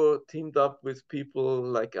also teamed up with people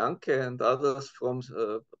like Anke and others from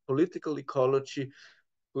political ecology,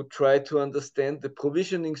 who try to understand the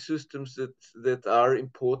provisioning systems that are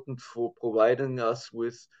important for providing us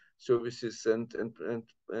with services and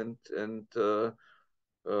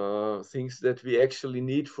things that we actually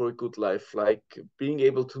need for a good life, like being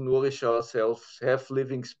able to nourish ourselves, have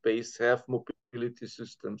living space, have mobility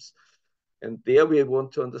systems. And there we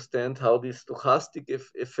want to understand how these stochastic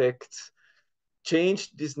effects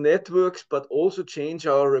change these networks, but also change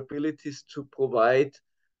our abilities to provide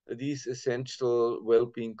these essential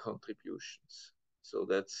well-being contributions. So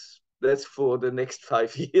that's for the next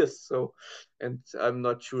 5 years. So, and I'm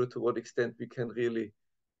not sure to what extent we can really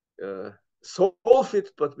solve it,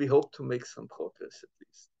 but we hope to make some progress at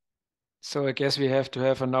least. So I guess we have to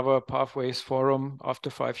have another Pathways Forum after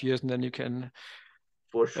 5 years, and then you can.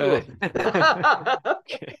 For sure.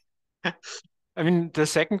 Okay. I mean, the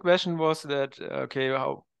second question was that, okay,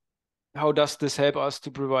 how does this help us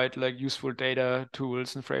to provide like useful data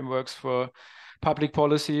tools and frameworks for public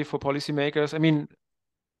policy, for policymakers? I mean,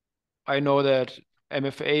 I know that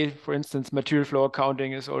MFA, for instance, material flow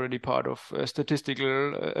accounting is already part of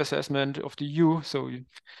statistical assessment of the EU. So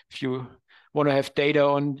if you want to have data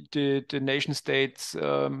on the nation states,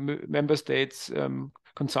 member states,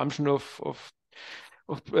 consumption of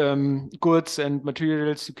goods and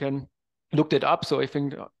materials, you can look that up. So I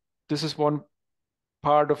think this is one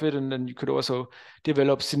part of it, and then you could also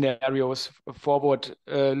develop scenarios,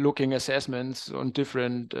 forward-looking assessments on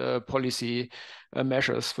different policy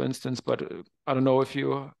measures, for instance. But I don't know if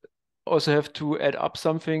you also have to add up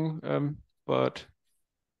something, but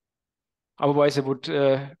otherwise I would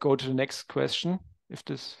go to the next question, if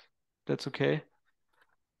that's okay.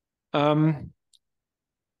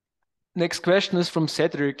 Next question is from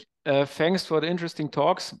Cedric. Thanks for the interesting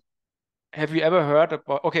talks. Have you ever heard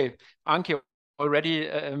about, okay, Anke already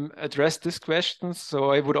addressed this question, so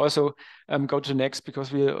I would also go to next,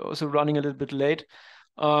 because we're also running a little bit late.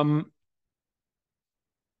 Another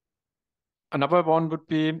one would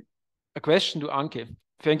be a question to Anke.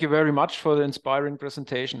 Thank you very much for the inspiring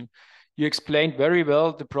presentation. You explained very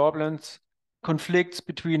well the problems, conflicts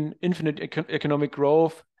between infinite economic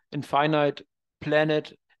growth and finite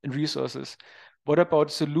planet and resources. What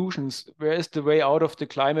about solutions? Where is the way out of the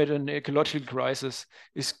climate and ecological crisis?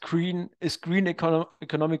 Is green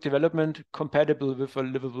economic development compatible with a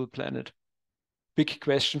livable planet? Big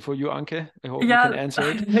question for you, Anke. I hope you can answer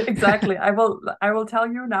it. Exactly. I will tell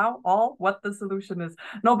you now what the solution is.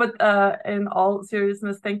 No, but in all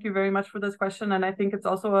seriousness, thank you very much for this question. And I think it's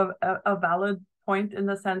also a valid point, in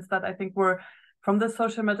the sense that I think from the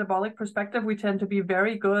socio-metabolic perspective, we tend to be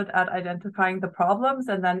very good at identifying the problems.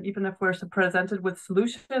 And then even if we're presented with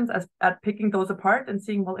solutions, at picking those apart and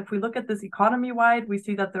seeing, well, if we look at this economy-wide, we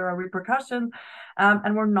see that there are repercussions,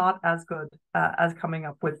 and we're not as good as coming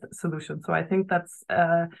up with solutions. So I think that's,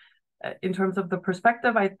 in terms of the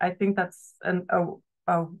perspective, I think that's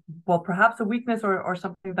well, perhaps a weakness or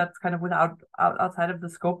something that's kind of outside of the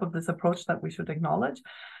scope of this approach that we should acknowledge.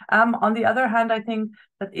 On the other hand, I think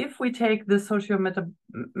that if we take this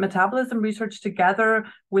socio-metabolism research together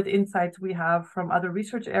with insights we have from other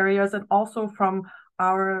research areas and also from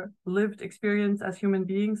our lived experience as human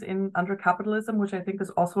beings under capitalism, which I think is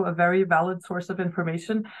also a very valid source of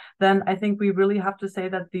information, then I think we really have to say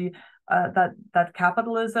that that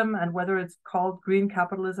capitalism, and whether it's called green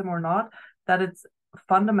capitalism or not, that it's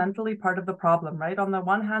fundamentally part of the problem, right? On the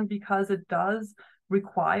one hand, because it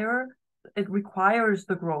requires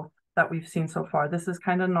the growth that we've seen so far. This is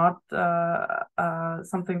kind of not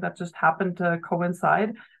something that just happened to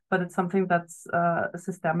coincide, but it's something that's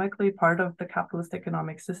systemically part of the capitalist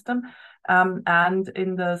economic system. And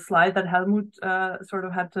in the slide that Helmut sort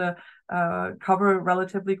of had to cover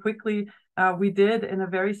relatively quickly, we did, in a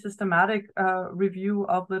very systematic review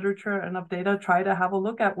of literature and of data, try to have a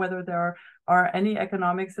look at whether there are any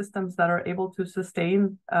economic systems that are able to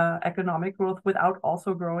sustain economic growth without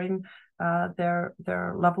also growing their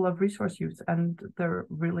level of resource use, and there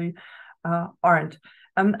really aren't.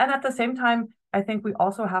 And at the same time, I think we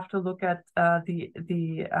also have to look at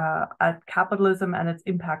at capitalism and its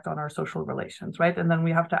impact on our social relations, right? And then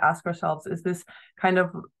we have to ask ourselves: is this kind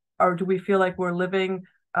of, or do we feel like we're living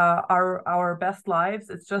our best lives?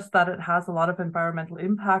 It's just that it has a lot of environmental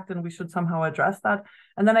impact, and we should somehow address that.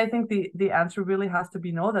 And then I think the answer really has to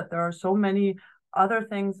be no, that there are so many other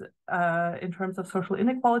things in terms of social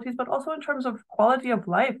inequalities, but also in terms of quality of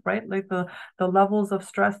life, right? Like the levels of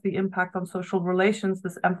stress, the impact on social relations,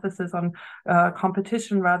 this emphasis on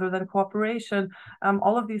competition rather than cooperation,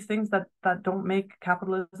 all of these things that don't make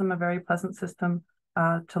capitalism a very pleasant system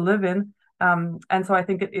to live in. And so I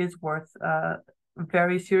think it is worth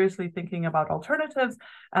very seriously thinking about alternatives,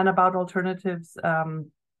 and about alternatives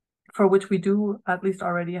for which we do at least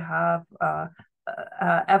already have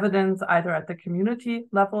evidence, either at the community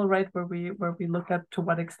level, right, where we look at to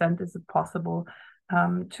what extent is it possible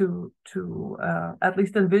to at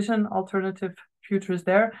least envision alternative futures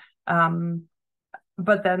there.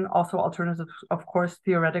 But then also alternatives, of course,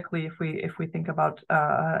 theoretically, if we think about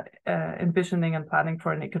envisioning and planning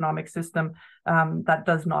for an economic system that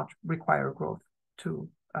does not require growth to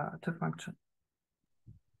function.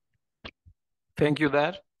 Thank you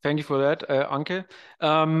for that, Anke.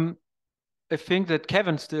 I think that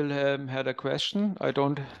Kevin still had a question.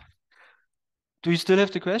 Do you still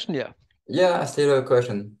have the question? Yeah. Yeah, I still have a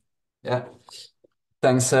question. Yeah.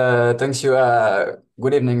 Thanks you.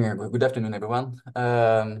 Good evening, good afternoon, everyone.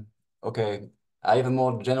 Okay, I have a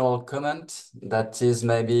more general comment that is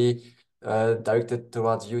maybe directed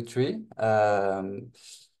towards you three.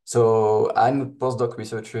 So I'm a postdoc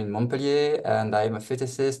researcher in Montpellier, and I'm a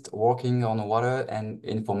physicist working on water and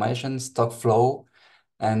information stock flow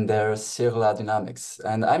and their circular dynamics.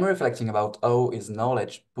 And I'm reflecting about how is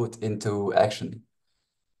knowledge put into action.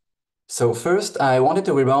 So first, I wanted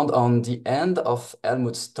to rebound on the end of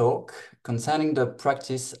Helmut's talk concerning the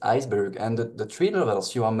practice iceberg and the three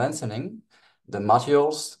levels you are mentioning, the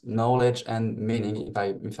materials, knowledge, and meaning,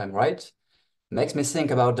 if I'm right, makes me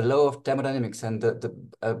think about the law of thermodynamics and the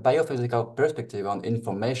biophysical perspective on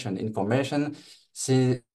information. Information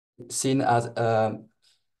seen as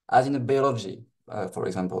in a biology, for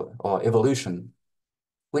example, or evolution,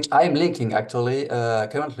 which I'm linking actually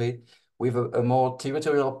currently with a more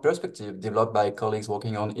territorial perspective developed by colleagues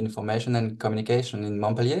working on information and communication in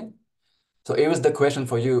Montpellier. So here is the question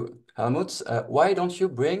for you, Helmut. Why don't you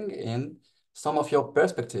bring in some of your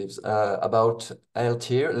perspectives about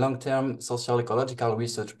LTIR, long-term social ecological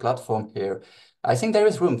research platform here? I think there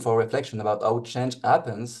is room for reflection about how change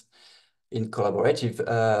happens in collaborative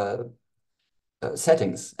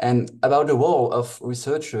settings, and about the role of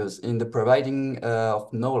researchers in the providing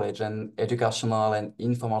of knowledge and educational and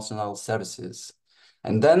informational services.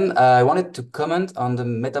 And then I wanted to comment on the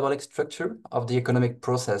metabolic structure of the economic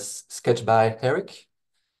process sketched by Eric.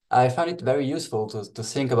 I found it very useful to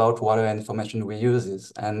think about water and information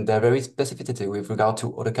reuses and their very specificity with regard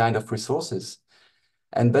to other kind of resources.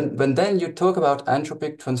 And but then you talk about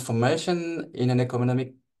anthropic transformation in an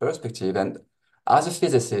economic perspective. And as a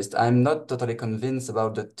physicist, I'm not totally convinced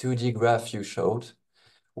about the 2D graph you showed.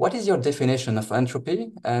 What is your definition of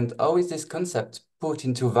entropy, and how is this concept put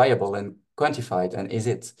into variable and quantified, and is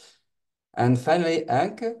it? And finally,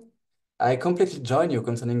 Anke, I completely join you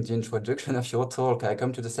concerning the introduction of your talk. I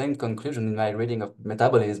come to the same conclusion in my reading of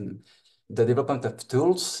metabolism. The development of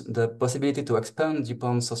tools, the possibility to expand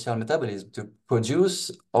upon social metabolism, to produce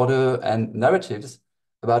order and narratives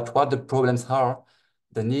about what the problems are,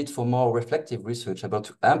 the need for more reflective research about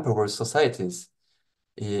to empower societies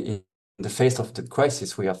in the face of the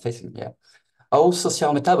crisis we are facing. Yeah. how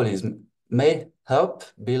social metabolism may help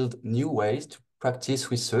build new ways to practice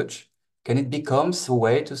research. Can it become a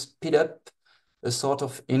way to speed up a sort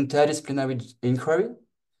of interdisciplinary inquiry?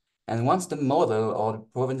 And once the model or the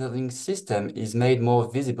provisioning system is made more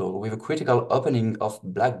visible with a critical opening of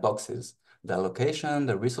black boxes, the allocation,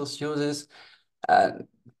 the resource uses, and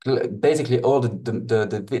basically all the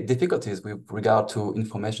difficulties with regard to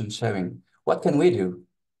information sharing, what can we do?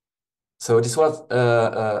 So this was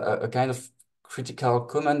a kind of critical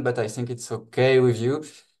comment, but I think it's okay with you.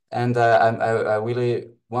 And I really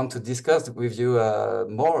want to discuss with you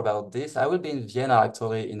more about this. I will be in Vienna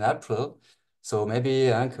actually in April. So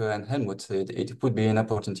maybe Anke and Helmut, it would be an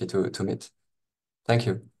opportunity to meet. Thank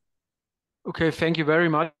you. Okay, thank you very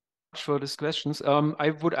much for these questions.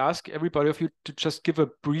 I would ask everybody of you to just give a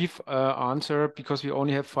brief answer because we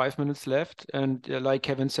only have 5 minutes left. And like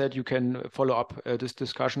Kevin said, you can follow up this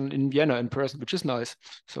discussion in Vienna in person, which is nice.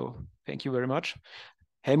 So thank you very much.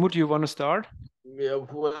 Helmut, you want to start? Yeah,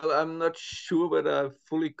 well, I'm not sure whether I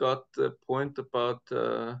fully got the point about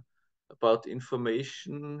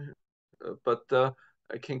information, but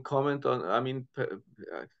I can comment on. I mean,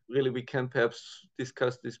 really, we can perhaps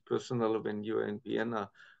discuss this personally when you're in Vienna.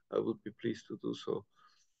 I would be pleased to do so.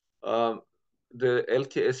 The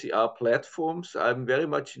LTSER platforms, I'm very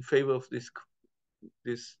much in favor of this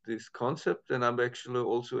concept, and I'm actually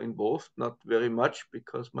also involved, not very much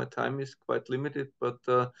because my time is quite limited, but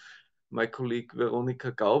my colleague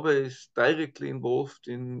Veronika Gaube is directly involved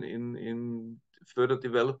in further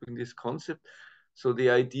developing this concept. So the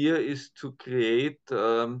idea is to create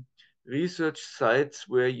research sites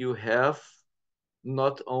where you have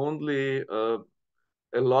not only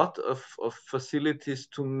a lot of facilities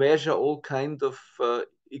to measure all kinds of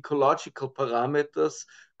ecological parameters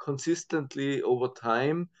consistently over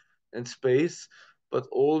time and space, but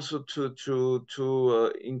also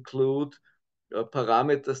to include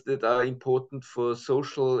parameters that are important for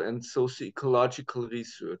social and socio-ecological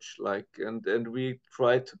research. And we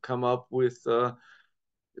try to come up with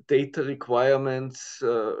data requirements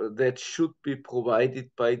that should be provided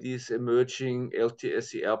by these emerging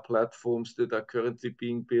LTSER platforms that are currently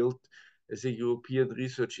being built as a European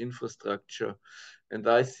research infrastructure. And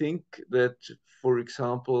I think that, for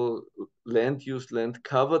example, land use, land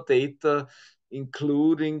cover data,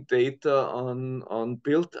 including data on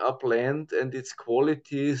built up land and its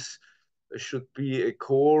qualities, should be a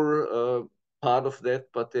core part of that.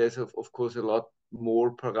 But there's, of course, a lot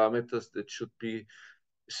more parameters that should be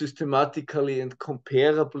systematically and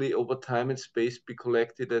comparably over time and space be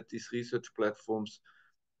collected at these research platforms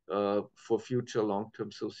for future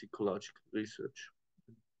long-term socio-ecological research.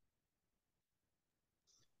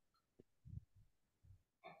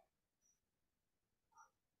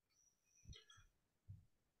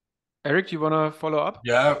 Eric, do you want to follow up?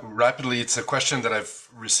 Yeah, rapidly. It's a question that I've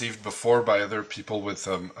received before by other people with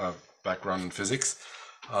a background in physics,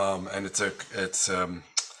 and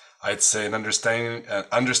I'd say an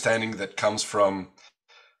understanding that comes from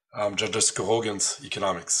Judge Skorogan's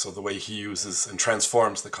economics. So the way he uses and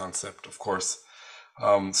transforms the concept, of course.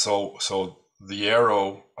 So the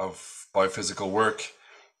arrow of biophysical work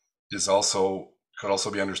could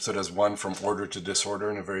also be understood as one from order to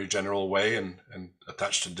disorder in a very general way and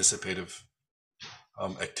attached to dissipative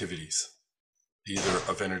activities, either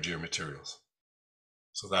of energy or materials.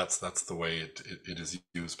 So that's the way it is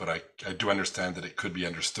used. But I do understand that it could be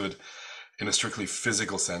understood in a strictly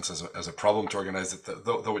physical sense as a problem to organize it,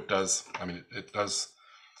 though it does. I mean, it does,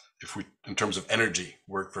 if we, in terms of energy,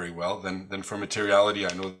 work very well, then for materiality,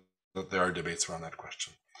 I know that there are debates around that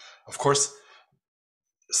question. Of course,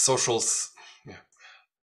 socials,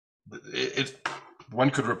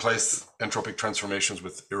 one could replace entropic transformations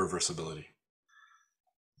with irreversibility.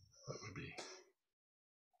 That would be.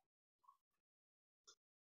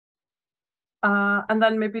 And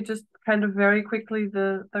then maybe just kind of very quickly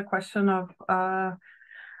the question of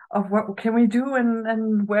what can we do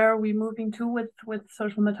and where are we moving to with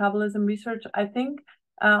social metabolism research. I think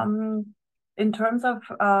in terms of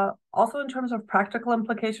also in terms of practical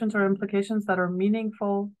implications or implications that are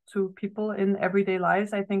meaningful to people in everyday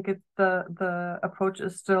lives, I think the approach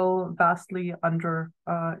is still vastly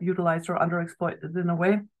underutilized or underexploited in a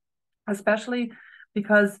way, especially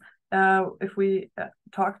because if we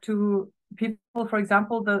talk to people, for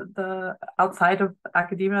example, the outside of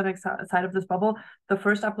academia and outside of this bubble, the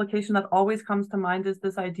first application that always comes to mind is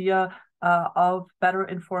this idea of better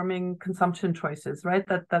informing consumption choices, right?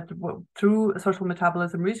 That through social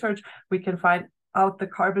metabolism research, we can find out the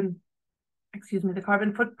carbon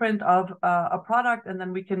footprint of a product, and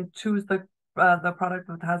then we can choose the product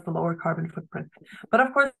that has the lower carbon footprint. But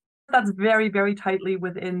of course, that's very, very tightly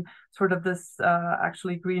within sort of this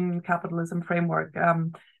actually green capitalism framework.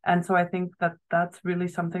 And so I think that that's really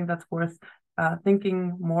something that's worth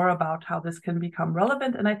thinking more about how this can become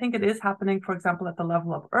relevant. And I think it is happening, for example, at the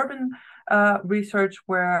level of urban research,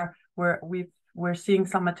 where we're seeing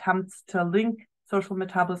some attempts to link social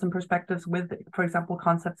metabolism perspectives with, for example,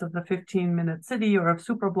 concepts of the 15-minute city or of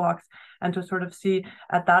super blocks, and to sort of see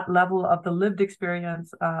at that level of the lived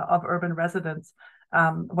experience of urban residents,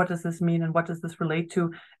 what does this mean and what does this relate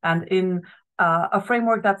to? And in a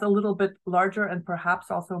framework that's a little bit larger and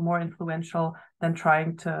perhaps also more influential than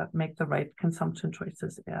trying to make the right consumption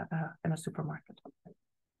choices in a supermarket.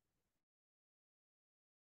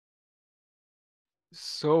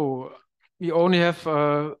 So we only have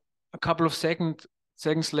a couple of seconds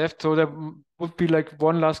left, so there would be like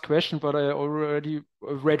one last question, but I already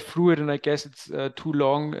read through it, and I guess it's too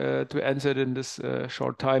long to answer it in this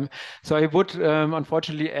short time. So I would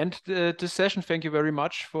unfortunately end this session. Thank you very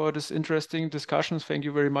much for this interesting discussions. Thank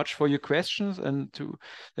you very much for your questions and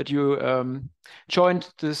that you joined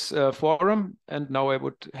this forum. And now I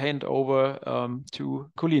would hand over to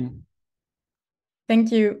Colleen.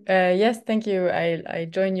 Thank you. Yes, thank you. I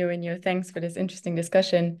join you in your thanks for this interesting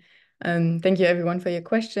discussion. Thank you everyone for your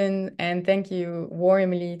question, and thank you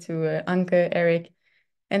warmly to Anke, Eric,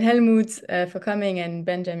 and Helmut for coming, and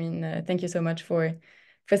Benjamin, thank you so much for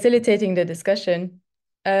facilitating the discussion.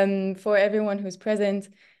 For everyone who's present,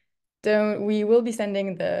 we will be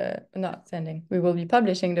we will be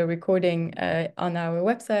publishing the recording on our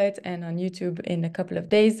website and on YouTube in a couple of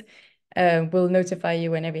days. We'll notify you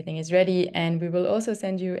when everything is ready, and we will also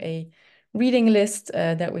send you a reading list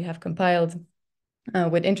that we have compiled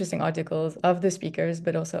with interesting articles of the speakers,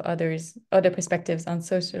 but also other perspectives on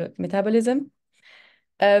social metabolism.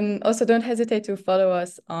 Also, don't hesitate to follow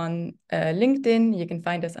us on LinkedIn. You can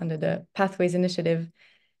find us under the Pathways Initiative,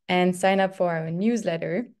 and sign up for our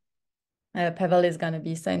newsletter. Pavel is going to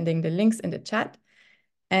be sending the links in the chat.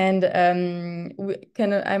 And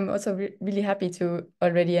I'm also really happy to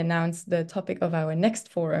already announce the topic of our next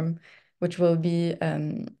forum, which will be,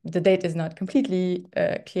 the date is not completely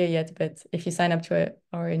clear yet, but if you sign up to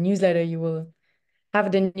our newsletter, you will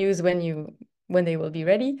have the news when they will be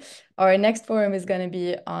ready. Our next forum is going to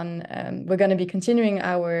be on, we're going to be continuing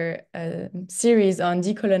our series on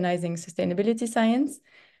decolonizing sustainability science,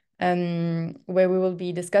 where we will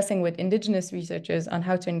be discussing with Indigenous researchers on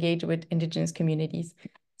how to engage with Indigenous communities.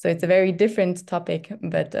 So it's a very different topic,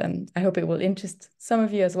 but I hope it will interest some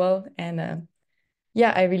of you as well. And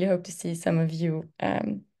yeah, I really hope to see some of you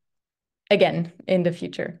again in the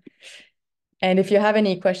future. And if you have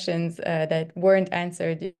any questions that weren't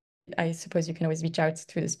answered, I suppose you can always reach out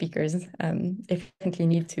to the speakers if you definitely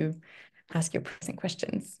need to ask your pressing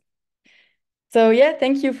questions. So yeah,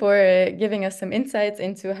 thank you for giving us some insights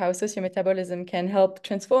into how socio-metabolism can help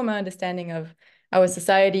transform our understanding of our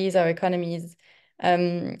societies, our economies,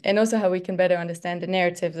 and also how we can better understand the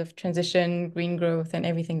narratives of transition, green growth, and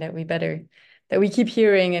everything that we keep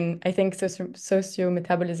hearing. And I think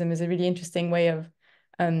socio-metabolism is a really interesting way of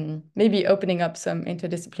maybe opening up some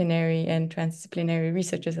interdisciplinary and transdisciplinary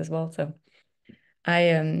researchers as well. So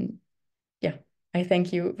I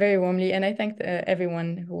thank you very warmly, and I thank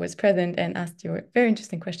everyone who was present and asked your very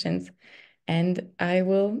interesting questions. And I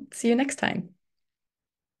will see you next time.